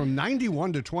ran like from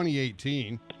 91 to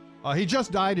 2018. He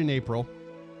just died in April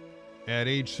at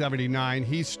age 79.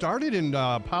 He started in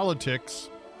politics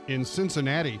in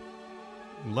Cincinnati.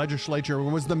 Legislature,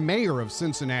 was the mayor of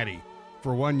Cincinnati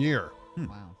for 1 year.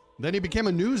 Wow. Then he became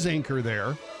a news anchor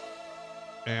there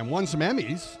and won some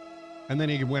Emmys. And then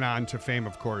he went on to fame,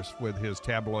 of course, with his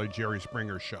tabloid Jerry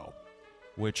Springer Show.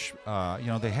 Which, you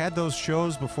know, they had those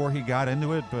shows before he got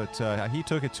into it, but he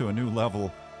took it to a new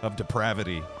level of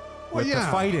depravity with the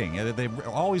fighting. They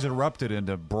always erupted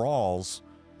into brawls.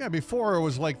 Yeah, before it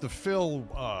was like the Phil,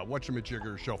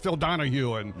 whatchamajigger show, Phil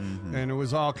Donahue, and it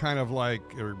was all kind of like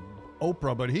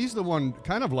Oprah, but he's the one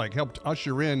kind of like helped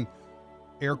usher in,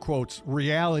 air quotes,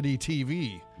 reality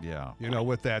TV. Yeah. You know,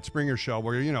 with that Springer Show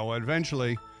where, you know,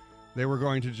 eventually they were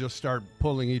going to just start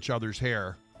pulling each other's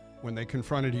hair when they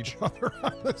confronted each other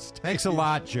on the stage. Thanks a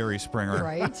lot, Jerry Springer.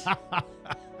 Right.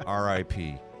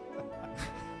 R.I.P.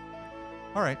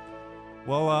 All right.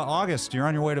 Well, August, you're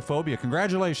on your way to Phobia.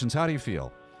 Congratulations. How do you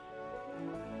feel?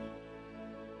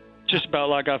 Just about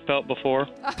like I felt before.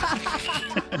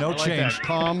 No change.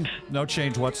 Calm. No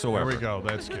change whatsoever. There we go.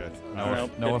 That's good.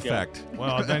 No effect.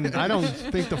 Well, then I don't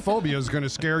think the phobia is going to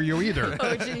scare you either.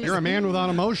 Oh, geez. You're a man without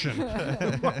emotion.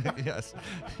 Yes.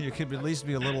 You could at least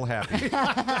be a little happy.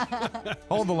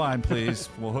 Hold the line, please.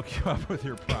 We'll hook you up with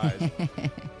your prize.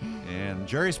 And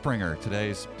Jerry Springer,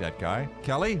 today's dead guy.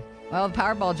 Kelly? Well, the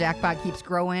Powerball jackpot keeps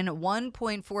growing.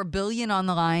 $1.4 billion on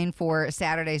the line for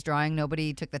Saturday's drawing.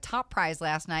 Nobody took the top prize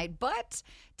last night, but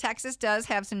Texas does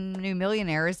have some new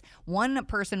millionaires. One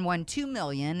person won $2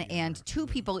 million, and two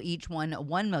people each won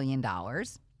 $1 million.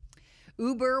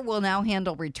 Uber will now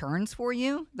handle returns for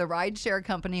you. The rideshare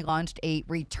company launched a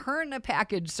return a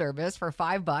package service for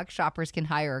 $5. Shoppers can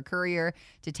hire a courier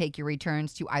to take your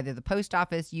returns to either the post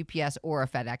office, UPS, or a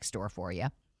FedEx store for you.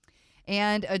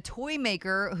 And a toy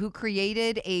maker who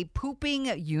created a pooping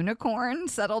unicorn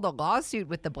settled a lawsuit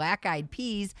with the Black Eyed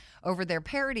Peas over their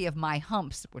parody of My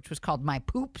Humps, which was called My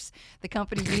Poops. The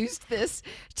company used this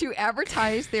to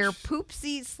advertise their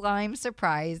Poopsie Slime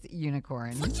Surprise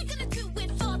unicorn.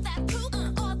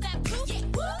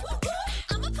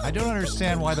 I don't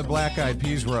understand why the Black Eyed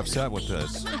Peas were upset with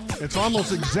this. It's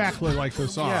almost exactly like the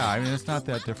song. Yeah, I mean, it's not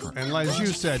that different. And as you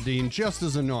said, Dean, just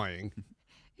as annoying.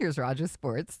 Here's Roger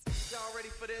Sports.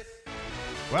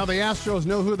 Well, the Astros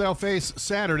know who they'll face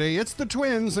Saturday. It's the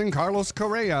Twins and Carlos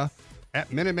Correa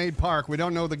at Minute Maid Park. We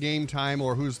don't know the game time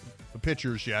or who's the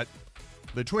pitchers yet.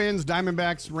 The Twins,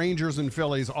 Diamondbacks, Rangers, and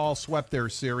Phillies all swept their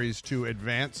series to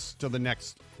advance to the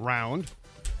next round.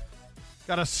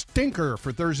 Got a stinker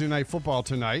for Thursday Night Football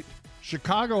tonight.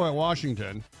 Chicago at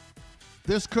Washington.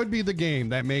 This could be the game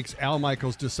that makes Al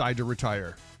Michaels decide to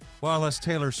retire. Well, unless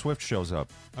Taylor Swift shows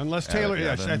up. Unless Taylor,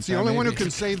 yes, that's the only one who maybe.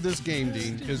 can save this game,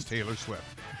 Dean, is Taylor Swift.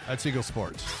 That's Eagle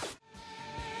Sports.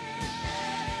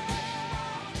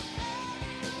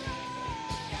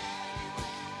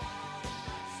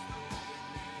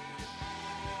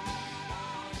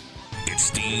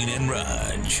 It's Dean and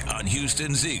Raj on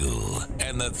Houston's Eagle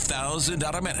and the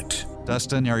 $1,000 Minute.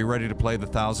 Dustin, are you ready to play the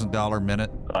 $1,000 Minute?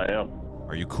 I am.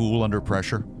 Are you cool under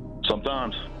pressure?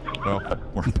 Sometimes. Well,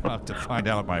 we're about to find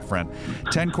out, my friend.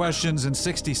 10 questions in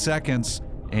 60 seconds,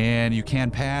 and you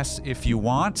can pass if you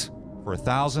want for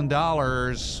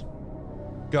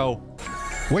 $1,000. Go.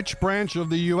 Which branch of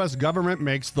the U.S. government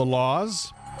makes the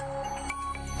laws?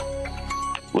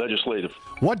 Legislative.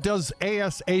 What does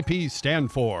ASAP stand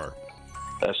for?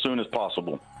 As soon as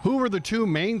possible. Who were the two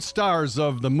main stars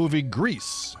of the movie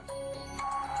Grease?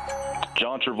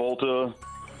 John Travolta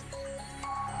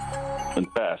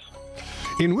and pass.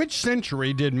 In which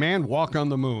century did man walk on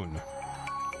the moon?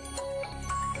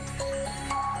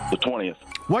 The 20th.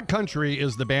 What country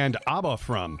is the band ABBA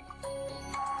from?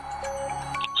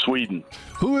 Sweden.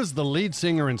 Who is the lead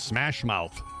singer in Smash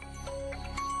Mouth?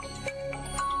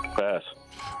 Pass.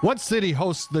 What city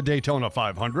hosts the Daytona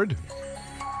 500?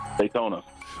 Daytona.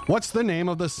 What's the name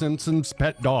of the Simpsons'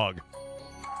 pet dog?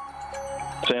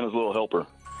 Santa's Little Helper.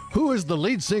 Who is the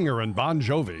lead singer in Bon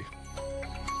Jovi?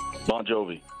 Bon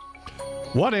Jovi.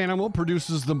 What animal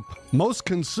produces the most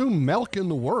consumed milk in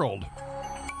the world?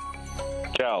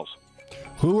 Cows.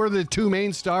 Who are the two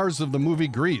main stars of the movie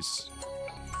Grease?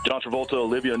 John Travolta,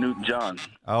 Olivia Newton-John.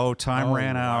 Oh, time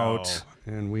ran out.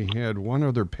 And we had one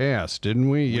other pass, didn't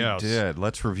we? Yes. We did.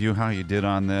 Let's review how you did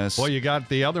on this. Well, you got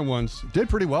the other ones. Did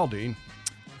pretty well, Dean.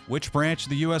 Which branch of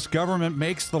the U.S. government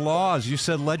makes the laws? You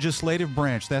said legislative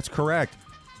branch. That's correct.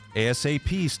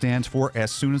 ASAP stands for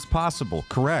as soon as possible.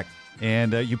 Correct.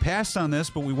 And you passed on this,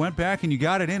 but we went back and you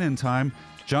got it in time.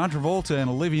 John Travolta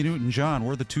and Olivia Newton-John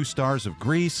were the two stars of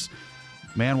Grease.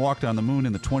 Man walked on the moon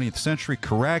in the 20th century.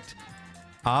 Correct.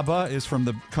 ABBA is from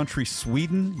the country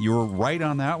Sweden. You were right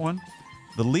on that one.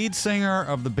 The lead singer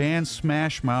of the band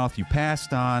Smash Mouth, you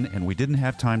passed on, and we didn't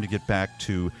have time to get back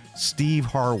to Steve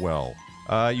Harwell.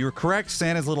 You were correct.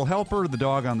 Santa's Little Helper, the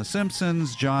dog on The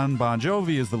Simpsons. John Bon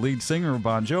Jovi is the lead singer of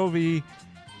Bon Jovi.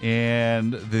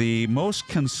 And the most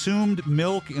consumed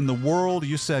milk in the world,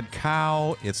 you said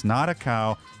cow. It's not a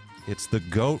cow. It's the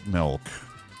goat milk.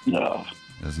 No.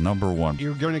 Is number one.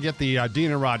 You're going to get the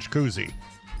Dina Raj koozie.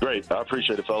 Great. I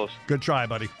appreciate it, fellas. Good try,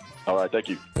 buddy. All right. Thank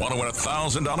you. Want to win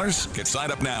 $1,000? Get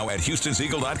signed up now at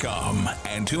Houston'sEagle.com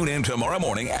and tune in tomorrow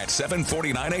morning at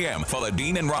 7:49 a.m. for the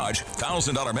Dean and Raj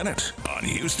 $1,000 Minute on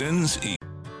Houston's Eagle.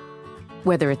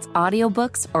 Whether it's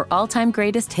audiobooks or all-time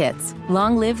greatest hits,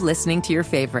 long live listening to your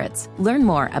favorites. Learn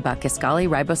more about Kisqali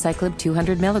Ribociclib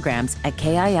 200 milligrams at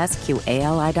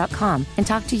KISQALI.com and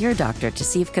talk to your doctor to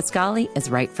see if Kisqali is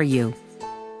right for you.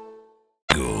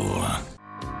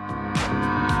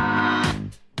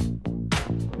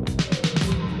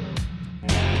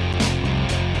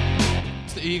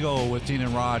 It's the Eagle with Dean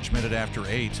and Raj, minute after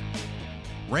 8.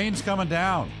 Rain's coming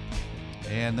down,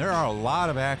 and there are a lot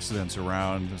of accidents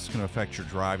around that's going to affect your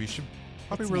drive. You should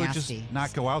probably It's really nasty. just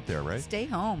not go out there, right? Stay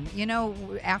home. You know,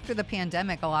 after the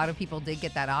pandemic, a lot of people did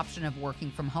get that option of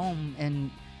working from home in,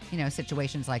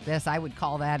 situations like this. I would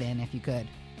call that in if you could.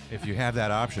 If you have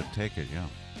that option, take it, yeah.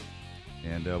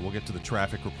 And we'll get to the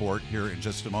traffic report here in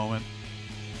just a moment.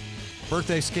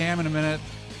 Birthday scam in a minute.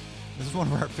 This is one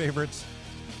of our favorites,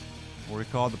 where we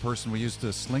called the person we used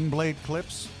to sling blade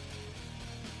clips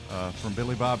from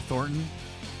Billy Bob Thornton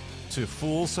to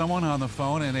fool someone on the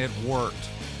phone, and it worked.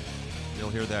 You'll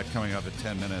hear that coming up in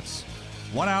 10 minutes.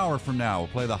 1 hour from now, we'll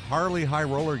play the Harley High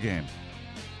Roller game.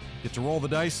 Get to roll the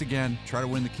dice again, try to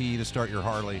win the key to start your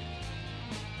Harley.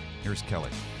 Here's Kelly.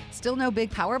 Still no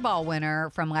big Powerball winner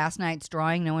from last night's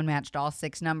drawing. No one matched all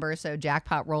 6 numbers, so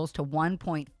jackpot rolls to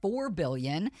 $1.4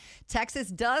 billion. Texas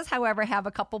does, however, have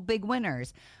a couple big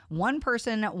winners. One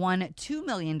person won $2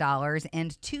 million,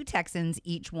 and 2 Texans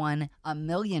each won $1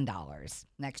 million.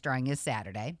 Next drawing is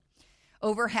Saturday.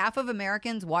 Over half of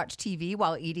Americans watch TV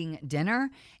while eating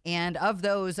dinner, and of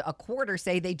those, a quarter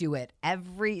say they do it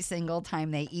every single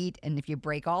time they eat. And if you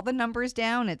break all the numbers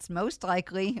down, it's most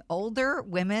likely older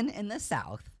women in the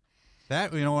South.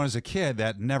 That, when I was a kid,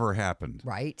 that never happened.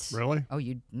 Right. Really? Oh,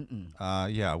 you...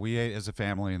 Yeah, we ate as a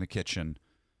family in the kitchen.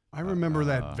 I remember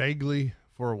that vaguely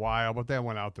for a while, but that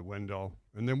went out the window.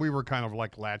 And then we were kind of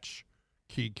like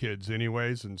latchkey kids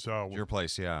anyways, and so... Your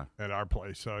place, yeah. At our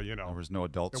place, so, There was no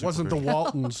adult It wasn't the supervision.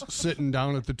 Waltons sitting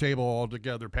down at the table all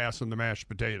together passing the mashed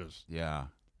potatoes. Yeah.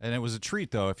 And it was a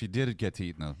treat, though, if you did get to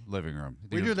eat in the living room.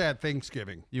 We do that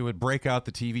Thanksgiving. You would break out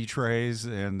the TV trays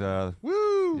and... Woo!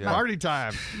 Yeah. Party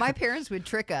time. My parents would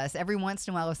trick us. Every once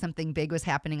in a while, if something big was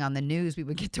happening on the news, we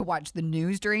would get to watch the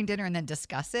news during dinner and then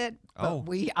discuss it. But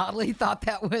we oddly thought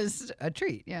that was a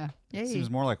treat. Yeah. Yay. Seems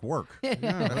more like work. Do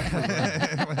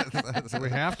we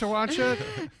have to watch it?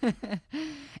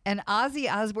 An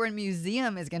Ozzy Osbourne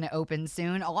museum is going to open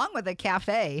soon, along with a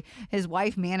cafe. His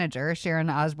wife manager, Sharon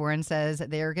Osbourne, says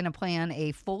they're going to plan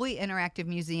a fully interactive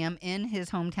museum in his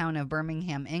hometown of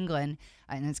Birmingham, England.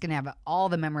 And it's going to have all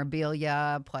the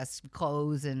memorabilia, plus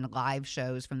clothes and live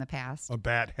shows from the past. A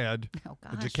bat head. Oh,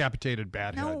 A gosh. decapitated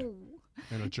bat head No.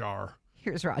 in a jar.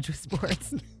 Here's Raj with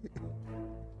sports.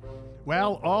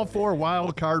 Well, all 4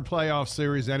 wild card playoff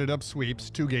series ended up sweeps,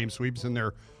 2-game sweeps in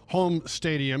their home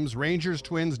stadiums. Rangers,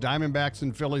 Twins, Diamondbacks,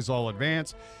 and Phillies all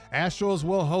advance. Astros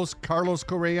will host Carlos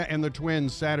Correa and the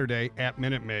Twins Saturday at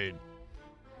Minute Maid.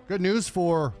 Good news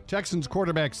for Texans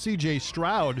quarterback C.J.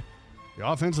 Stroud. The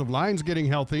offensive line's getting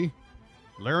healthy.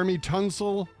 Laramie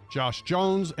Tunsil, Josh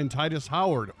Jones, and Titus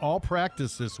Howard all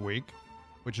practice this week,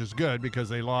 which is good because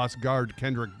they lost guard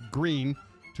Kendrick Green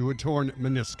to a torn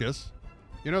meniscus.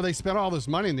 They spent all this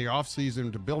money in the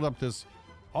offseason to build up this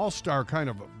all-star kind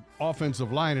of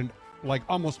offensive line, and like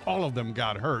almost all of them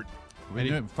got hurt. We're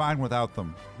doing fine without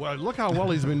them. Well, look how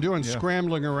well he's been doing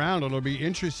scrambling around. It'll be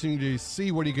interesting to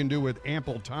see what he can do with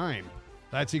ample time.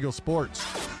 That's Eagle Sports.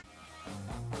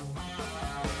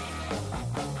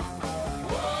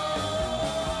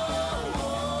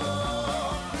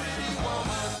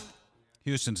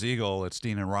 Houston's Eagle, it's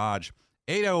Dean and Raj.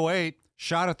 8:08,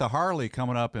 shot at the Harley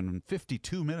coming up in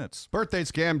 52 minutes. Birthday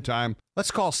scam time.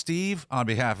 Let's call Steve on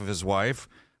behalf of his wife.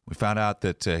 We found out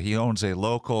that he owns a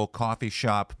local coffee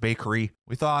shop bakery.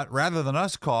 We thought, rather than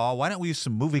us call, why don't we use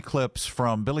some movie clips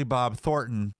from Billy Bob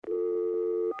Thornton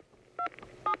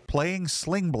playing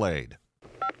Sling Blade?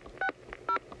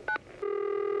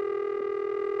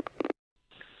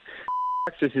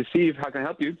 This is Steve. How can I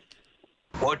help you?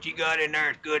 What you got in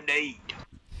there is good to eat.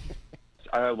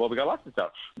 Well, we got lots of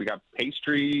stuff. We got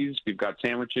pastries. We've got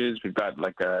sandwiches. We've got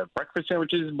like breakfast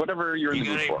sandwiches. Whatever you're in You the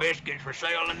got mood any for. biscuits for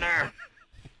sale in there?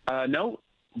 No,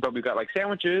 but we've got like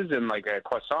sandwiches and like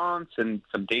croissants and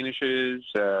some danishes,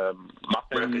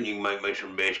 muffins. Reckon you can make me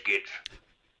some biscuits.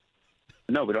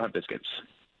 No, we don't have biscuits.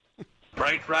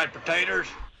 French fried potatoes?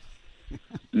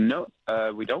 No,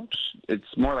 we don't.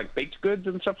 It's more like baked goods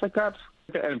and stuff like that.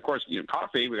 And of course,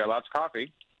 coffee. We got lots of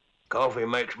coffee. Coffee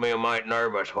makes me a mite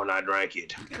nervous when I drink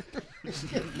it.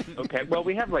 Okay, well,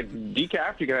 we have like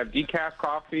decaf. You can have decaf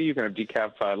coffee. You can have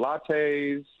decaf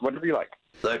lattes, whatever you like.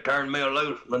 They turned me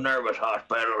loose in the nervous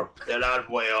hospital. Did I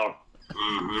well?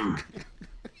 Mm-hmm.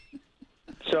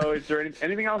 So is there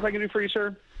anything else I can do for you,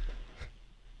 sir?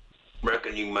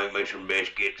 Reckon you can make me some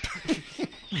biscuits.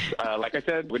 Like I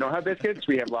said, we don't have biscuits.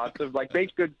 We have lots of like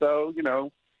baked goods, though,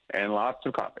 and lots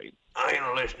of coffee. I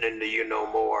ain't listening to you no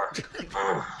more.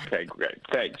 Okay, great.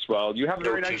 Thanks. Well, you have a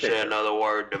very Don't nice you day. say another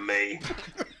word to me.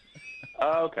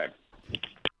 Okay.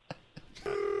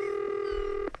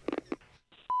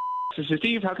 This is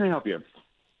Steve. How can I help you?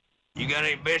 You got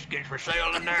any biscuits for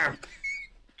sale in there?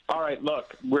 All right,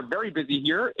 look, we're very busy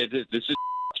here. This is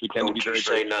we tend to be Don't very you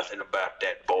say busy. nothing about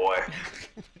that boy.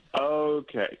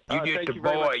 Okay. You get thank the you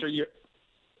very boy. much, sir.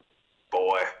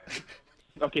 Boy.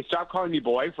 Okay, stop calling me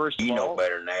boy, first of all. You know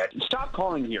better than that. Stop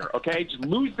calling here, okay? Just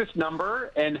lose this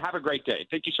number and have a great day.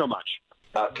 Thank you so much.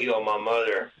 I'll kill my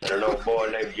mother and an old boy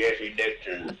named Jesse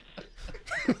Dixon.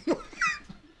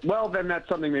 Well, then that's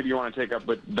something maybe you want to take up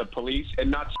with the police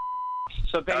and not.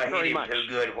 So thanks I very hit him much. 2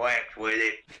 good whacks with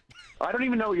it. I don't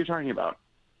even know what you're talking about.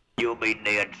 You'll be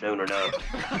dead soon enough.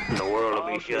 The world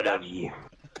will be shut of you.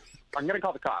 I'm going to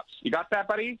call the cops. You got that,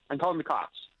 buddy? I'm calling the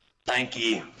cops. Thank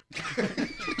you.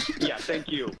 Yeah, thank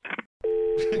you.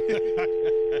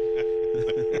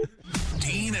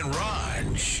 Dean and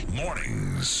Raj,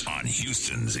 mornings on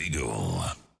Houston's Eagle.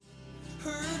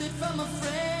 Heard it from a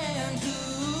friend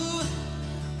who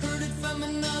heard it from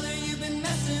another. You've been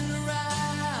messing around.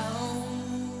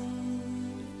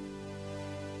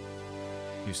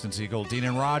 Houston's Eagle, Dean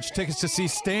and Raj. Tickets to see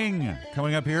Sting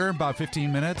coming up here in about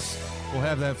 15 minutes. We'll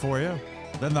have that for you.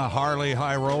 Then the Harley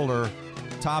High Roller,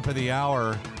 top of the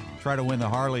hour. Try to win the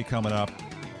Harley coming up.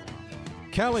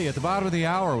 Kelly at the bottom of the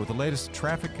hour with the latest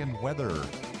traffic and weather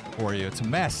for you. It's a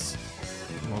mess.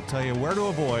 We'll tell you where to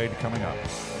avoid coming up.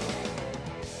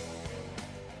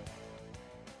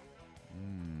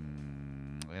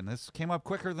 And this came up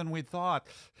quicker than we thought.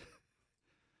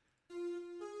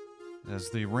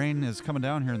 As the rain is coming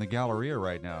down here in the Galleria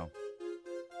right now.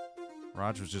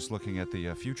 Raj was just looking at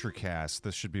the future cast.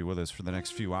 This should be with us for the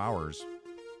next few hours.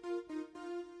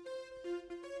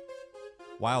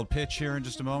 Wild pitch here in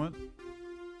just a moment.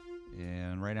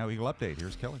 And right now, Eagle Update.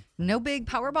 Here's Kelly. No big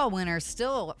Powerball winners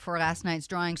still for last night's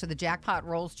drawing, so the jackpot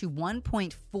rolls to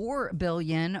 $1.4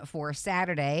 billion for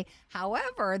Saturday.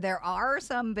 However, there are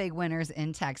some big winners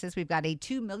in Texas. We've got a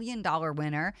 $2 million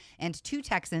winner and 2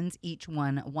 Texans, each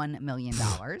won $1 million.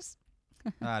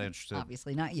 Not interested.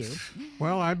 Obviously not you.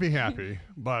 Well, I'd be happy,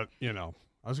 but,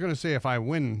 I was going to say if I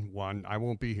win one, I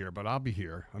won't be here, but I'll be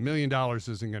here. $1 million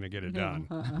isn't going to get it done.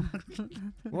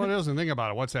 Well, it doesn't think about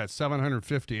it. What's that?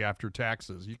 $750 after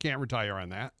taxes. You can't retire on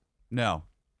that. No.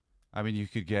 I mean, you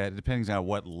could get, depending on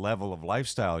what level of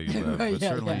lifestyle you live, but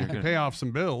certainly you're going to pay off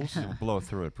some bills. You'll blow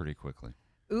through it pretty quickly.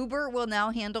 Uber will now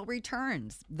handle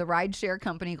returns. The rideshare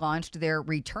company launched their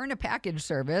return a package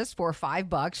service. For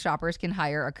 $5, shoppers can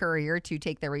hire a courier to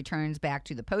take their returns back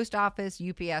to the post office,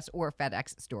 UPS, or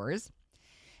FedEx stores.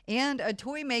 And a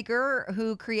toy maker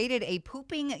who created a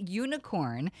pooping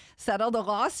unicorn settled a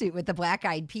lawsuit with the Black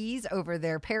Eyed Peas over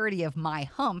their parody of My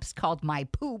Humps called My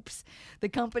Poops. The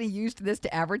company used this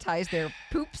to advertise their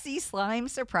Poopsie Slime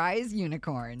Surprise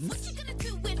Unicorns. What you gonna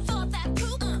do with all that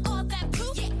poop? All that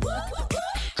poop? Yeah.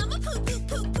 I'm a poop, poop,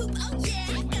 poop, poop. Oh,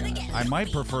 yeah. I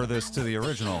might prefer this to the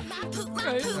original.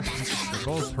 Right? They're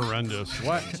both horrendous.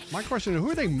 What? My question is, who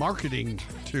are they marketing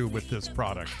to with this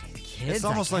product? It's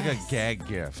almost like a gag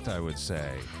gift, I would say.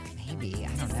 Maybe.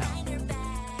 I don't know.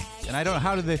 And I don't know,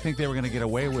 how did they think they were going to get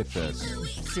away with this?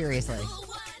 Seriously.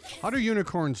 How do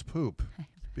unicorns poop?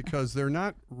 Because they're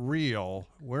not real.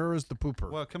 Where is the pooper?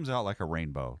 Well, it comes out like a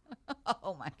rainbow.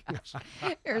 Oh, my gosh.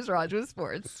 Here's Raj with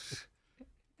sports.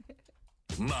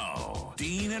 Now,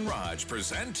 Dean and Raj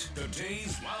present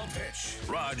today's Wild Pitch.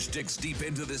 Raj digs deep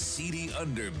into the seedy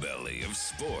underbelly of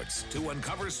sports to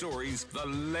uncover stories the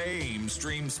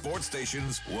lamestream sports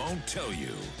stations won't tell you.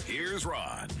 Here's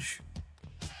Raj.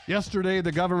 Yesterday,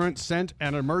 the government sent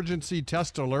an emergency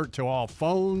test alert to all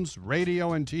phones,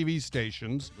 radio, and TV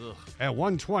stations at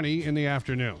 1:20 in the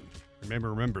afternoon.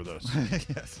 Remember this.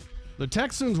 Yes. The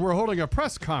Texans were holding a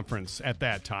press conference at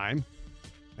that time.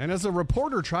 And as a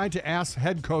reporter tried to ask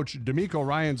head coach DeMeco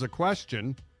Ryans a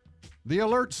question, the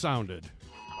alert sounded.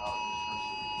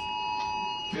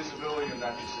 Visibility in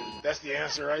that decision. That's the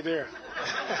answer right there.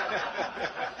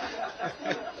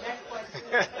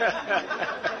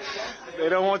 They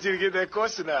don't want you to get that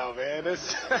question out, man.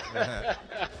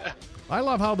 I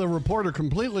love how the reporter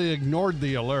completely ignored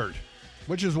the alert,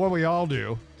 which is what we all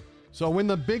do. So when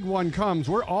the big one comes,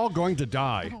 we're all going to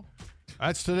die.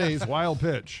 That's today's Wild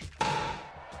Pitch.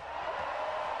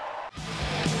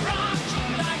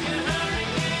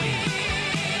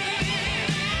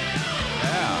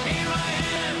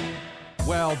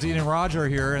 Well, Dean and Roger are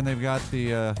here, and they've got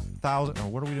the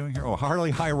what are we doing here? Oh,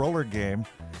 Harley High Roller game.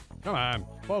 Come on,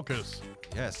 focus.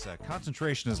 Yes,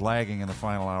 concentration is lagging in the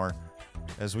final hour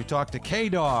as we talk to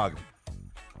K-Dog.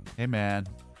 Hey, man.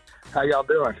 How y'all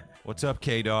doing? What's up,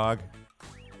 K-Dog?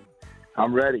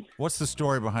 I'm ready. What's the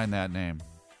story behind that name?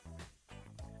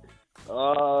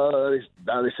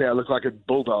 Now they say I look like a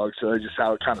bulldog, so that's just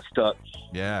how it kind of stuck.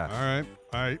 Yeah.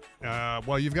 All right.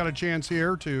 Well, you've got a chance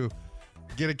here to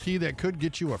get a key that could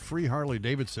get you a free Harley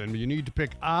Davidson. You need to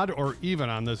pick odd or even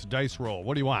on this dice roll.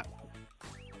 What do you want?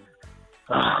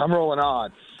 I'm rolling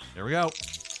odd. There we go.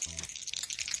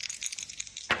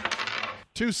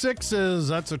 2 6s.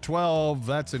 That's a 12.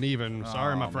 That's an even.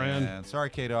 Sorry, my friend. Man. Sorry,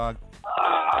 K-Dog.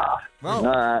 Well,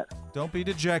 all right. Don't be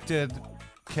dejected,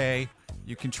 K.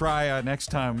 You can try next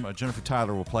time. Jennifer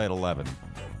Tyler will play at 11.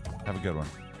 Have a good one.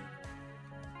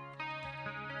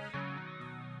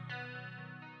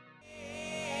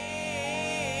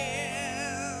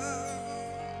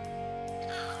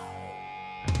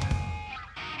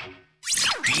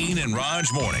 Dean and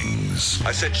Raj mornings.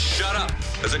 I said shut up,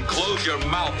 as in close your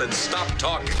mouth and stop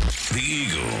talking. The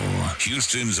Eagle,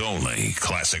 Houston's only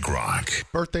classic rock.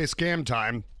 Birthday scam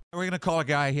time. We're going to call a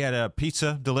guy. He had a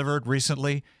pizza delivered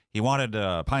recently. He wanted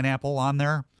pineapple on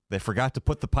there. They forgot to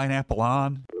put the pineapple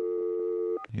on.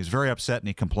 He was very upset and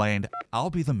he complained, "I'll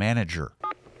be the manager."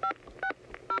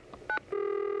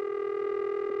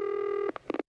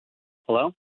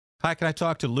 Hello? Hi, can I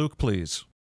talk to Luke, please?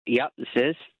 Yep, this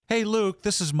is. Hey, Luke,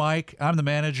 this is Mike. I'm the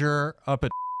manager up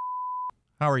at...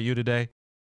 How are you today?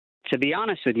 To be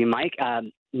honest with you, Mike,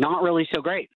 not really so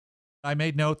great. I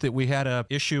made note that we had an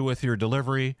issue with your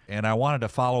delivery, and I wanted to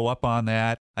follow up on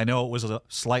that. I know it was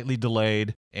slightly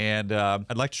delayed, and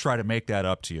I'd like to try to make that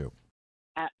up to you.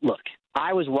 Look,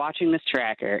 I was watching this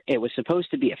tracker. It was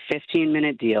supposed to be a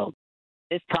 15-minute deal.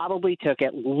 It probably took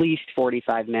at least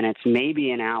 45 minutes,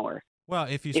 maybe an hour. Well,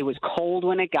 It was cold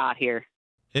when it got here.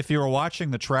 If you were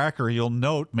watching the tracker, you'll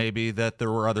note maybe that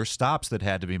there were other stops that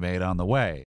had to be made on the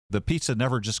way. The pizza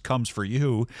never just comes for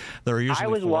you. There are usually I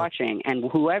was watching,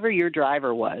 and whoever your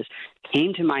driver was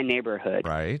came to my neighborhood,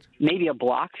 right, maybe a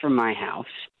block from my house,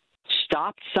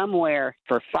 stopped somewhere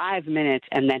for 5 minutes,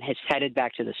 and then has headed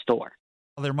back to the store.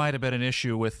 There might have been an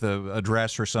issue with the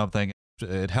address or something.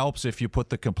 It helps if you put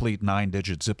the complete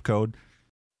 9-digit zip code.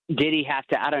 Did he have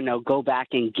to, I don't know, go back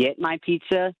and get my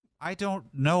pizza? I don't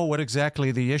know what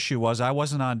exactly the issue was. I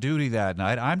wasn't on duty that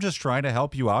night. I'm just trying to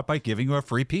help you out by giving you a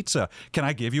free pizza. Can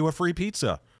I give you a free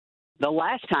pizza? The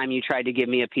last time you tried to give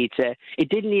me a pizza, it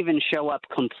didn't even show up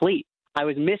complete. I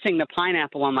was missing the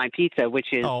pineapple on my pizza, which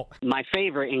is my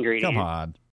favorite ingredient. Come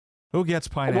on. Who gets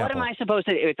pineapple? What am I supposed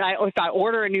to do? If I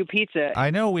order a new pizza... I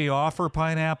know we offer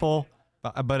pineapple,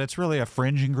 but it's really a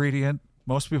fringe ingredient.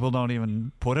 Most people don't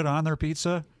even put it on their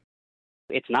pizza.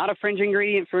 It's not a fringe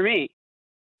ingredient for me.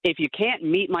 If you can't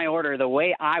meet my order the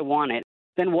way I want it,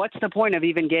 then what's the point of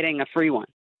even getting a free one?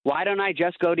 Why don't I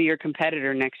just go to your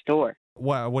competitor next door?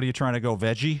 What are you trying to go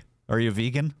veggie? Are you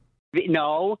vegan?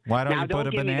 No. Why don't you put a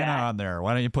give me banana that. on there?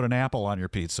 Why don't you put an apple on your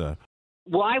pizza?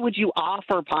 Why would you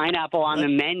offer pineapple on the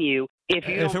menu if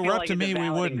you don't If it feel were up like to it's a me, we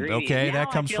valid wouldn't, ingredient? okay? Now That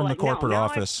I comes feel from the like- corporate now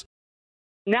office.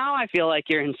 Now I feel like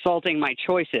you're insulting my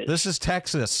choices. This is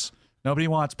Texas. Nobody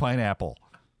wants pineapple.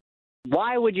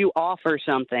 Why would you offer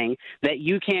something that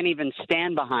you can't even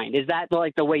stand behind? Is that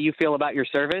like the way you feel about your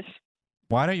service?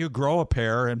 Why don't you grow a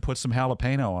pear and put some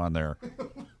jalapeno on there?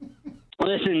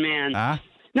 Listen, man. Huh?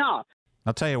 No.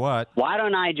 I'll tell you what. Why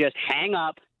don't I just hang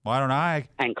up Why don't I?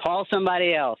 and call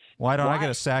somebody else? Why don't I get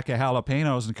a sack of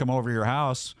jalapenos and come over to your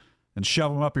house and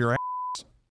shove them up your ass?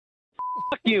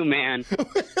 Fuck you, man.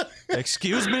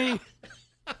 Excuse me?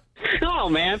 No,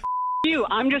 man. F you.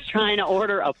 I'm just trying to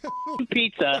order a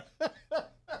pizza.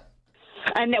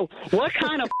 And what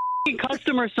kind of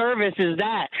customer service is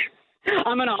that?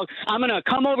 I'm gonna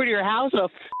come over to your house, a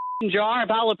jar of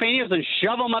jalapenos, and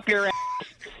shove them up your ass.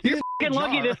 You're fucking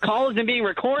lucky this call isn't being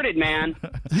recorded, man.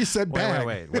 He said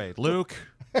bag. Wait. Luke.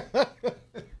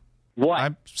 What?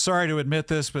 I'm sorry to admit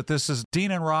this, but this is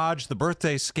Dean and Raj, the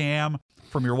birthday scam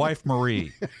from your wife,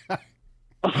 Marie.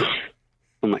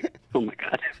 Oh, my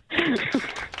God.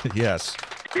 Yes.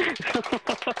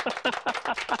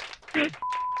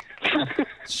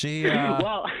 She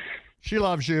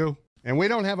loves you, and we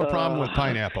don't have a problem with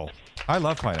pineapple. I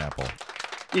love pineapple.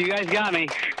 You guys got me.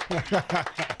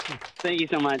 Thank you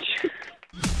so much.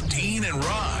 Dean and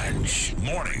Raj,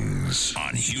 mornings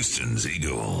on Houston's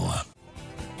Eagle.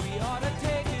 We ought to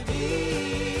take it easy.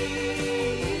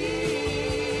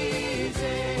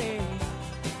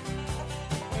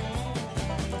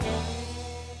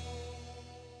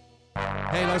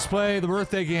 Hey, let's play the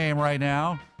birthday game right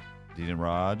now. Dean and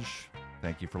Raj,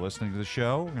 thank you for listening to the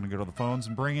show. We're going to go to the phones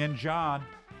and bring in John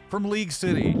from League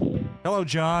City. Hello,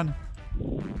 John.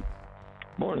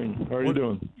 Morning. How are you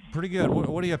doing? Pretty good.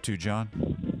 What are you up to,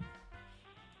 John?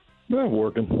 I'm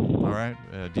working. All right.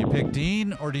 Do you pick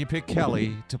Dean or do you pick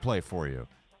Kelly to play for you?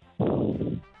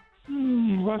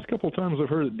 I'm last couple of times I've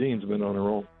heard that Dean's been on a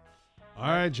roll. All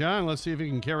right, John, let's see if he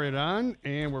can carry it on.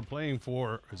 And we're playing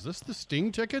for, is this the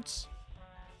Sting tickets?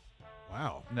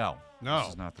 Wow. No. This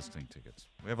is not the Sting tickets.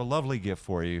 We have a lovely gift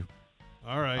for you.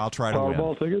 All right. I'll try to win.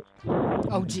 Powerball tickets?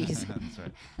 Oh, geez. That's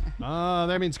right.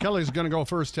 That means Kelly's going to go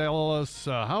first. Tell us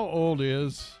how old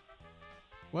is,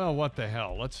 well, what the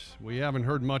hell? We haven't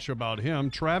heard much about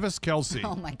him. Travis Kelce.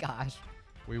 Oh, my gosh.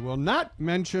 We will not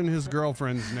mention his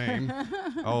girlfriend's name.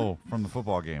 Oh, from the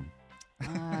football game.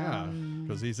 Yeah,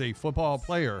 because he's a football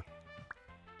player.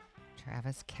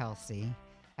 Travis Kelce.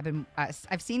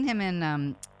 I've seen him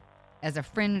in as a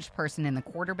fringe person in The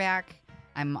Quarterback.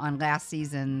 I'm on last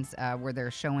season's where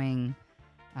they're showing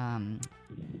the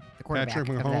quarterback.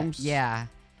 Patrick Mahomes? Yeah.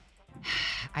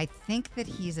 I think that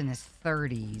he's in his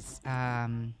 30s.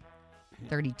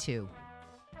 32.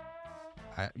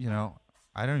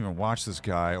 I don't even watch this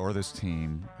guy or this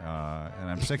team, and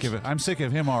I'm sick of it. I'm sick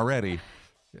of him already.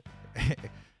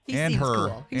 And her,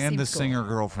 cool. and the cool. singer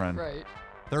girlfriend. Right.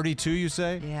 32, you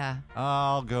say? Yeah.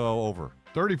 I'll go over.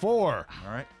 34. All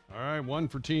right. All right, one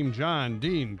for Team John.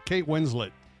 Dean, Kate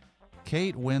Winslet.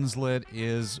 Kate Winslet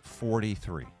is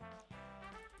 43.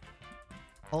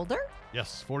 Older?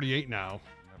 Yes, 48 now.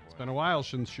 It's been a while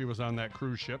since she was on that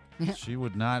cruise ship. She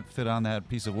would not fit on that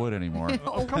piece of wood anymore.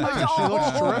 Oh, come on. She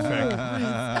looks terrific.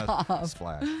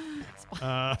 Splash.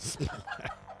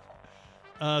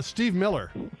 Steve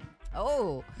Miller.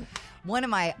 Oh, one of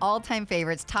my all-time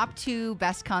favorites. Top 2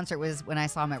 best concert was when I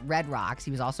saw him at Red Rocks.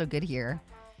 He was also good here.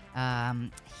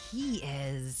 He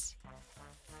is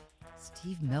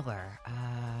Steve Miller,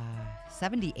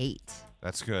 78.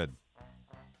 That's good.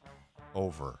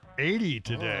 Over. 80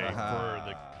 today for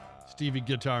the Stevie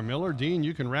Guitar Miller. Dean,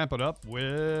 you can wrap it up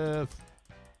with,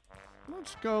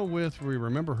 let's go with, we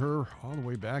remember her all the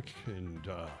way back in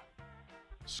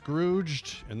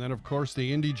Scrooged, and then, of course,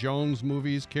 the Indy Jones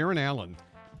movies, Karen Allen.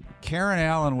 Karen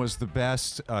Allen was the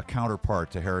best counterpart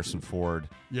to Harrison Ford.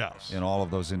 Yes. In all of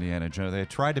those Indiana Jones. They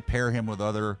tried to pair him with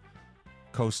other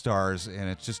co-stars, and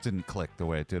it just didn't click the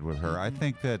way it did with her. I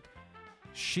think that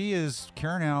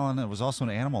Karen Allen, it was also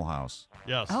in Animal House.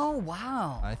 Yes. Oh,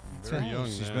 wow. Very young.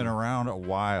 She's been around a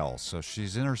while, so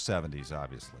she's in her 70s,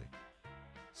 obviously.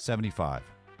 75.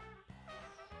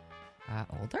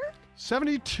 Older?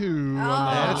 72.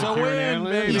 That's a win,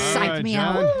 baby. You psyched me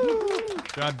out.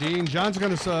 Good job, Dean. John's we're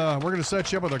gonna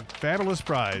set you up with a fabulous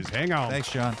prize. Hang on.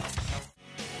 Thanks, John.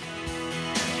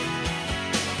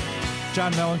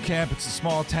 John Mellencamp, It's a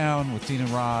Small Town with Dean and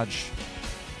Raj.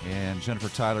 And Jennifer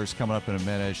Tyler's coming up in a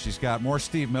minute. She's got more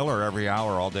Steve Miller every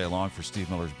hour all day long for Steve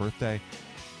Miller's birthday.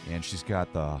 And she's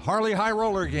got the Harley High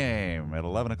Roller game at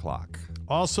 11 o'clock.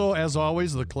 Also, as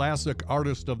always, the classic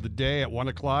artist of the day at 1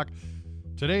 o'clock.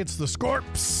 Today it's the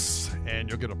Scorps, and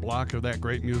you'll get a block of that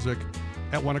great music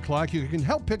at 1 o'clock. You can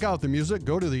help pick out the music.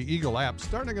 Go to the Eagle app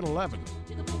starting at 11.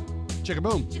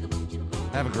 Chicka-boom.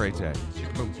 Have a great day.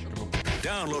 Chicka-boom, chicka-boom.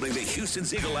 Downloading the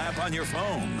Houston's Eagle app on your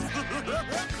phone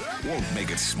won't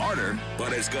make it smarter,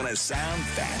 but it's going to sound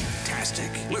fantastic.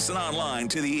 Listen online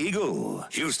to the Eagle,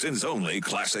 Houston's only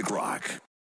classic rock.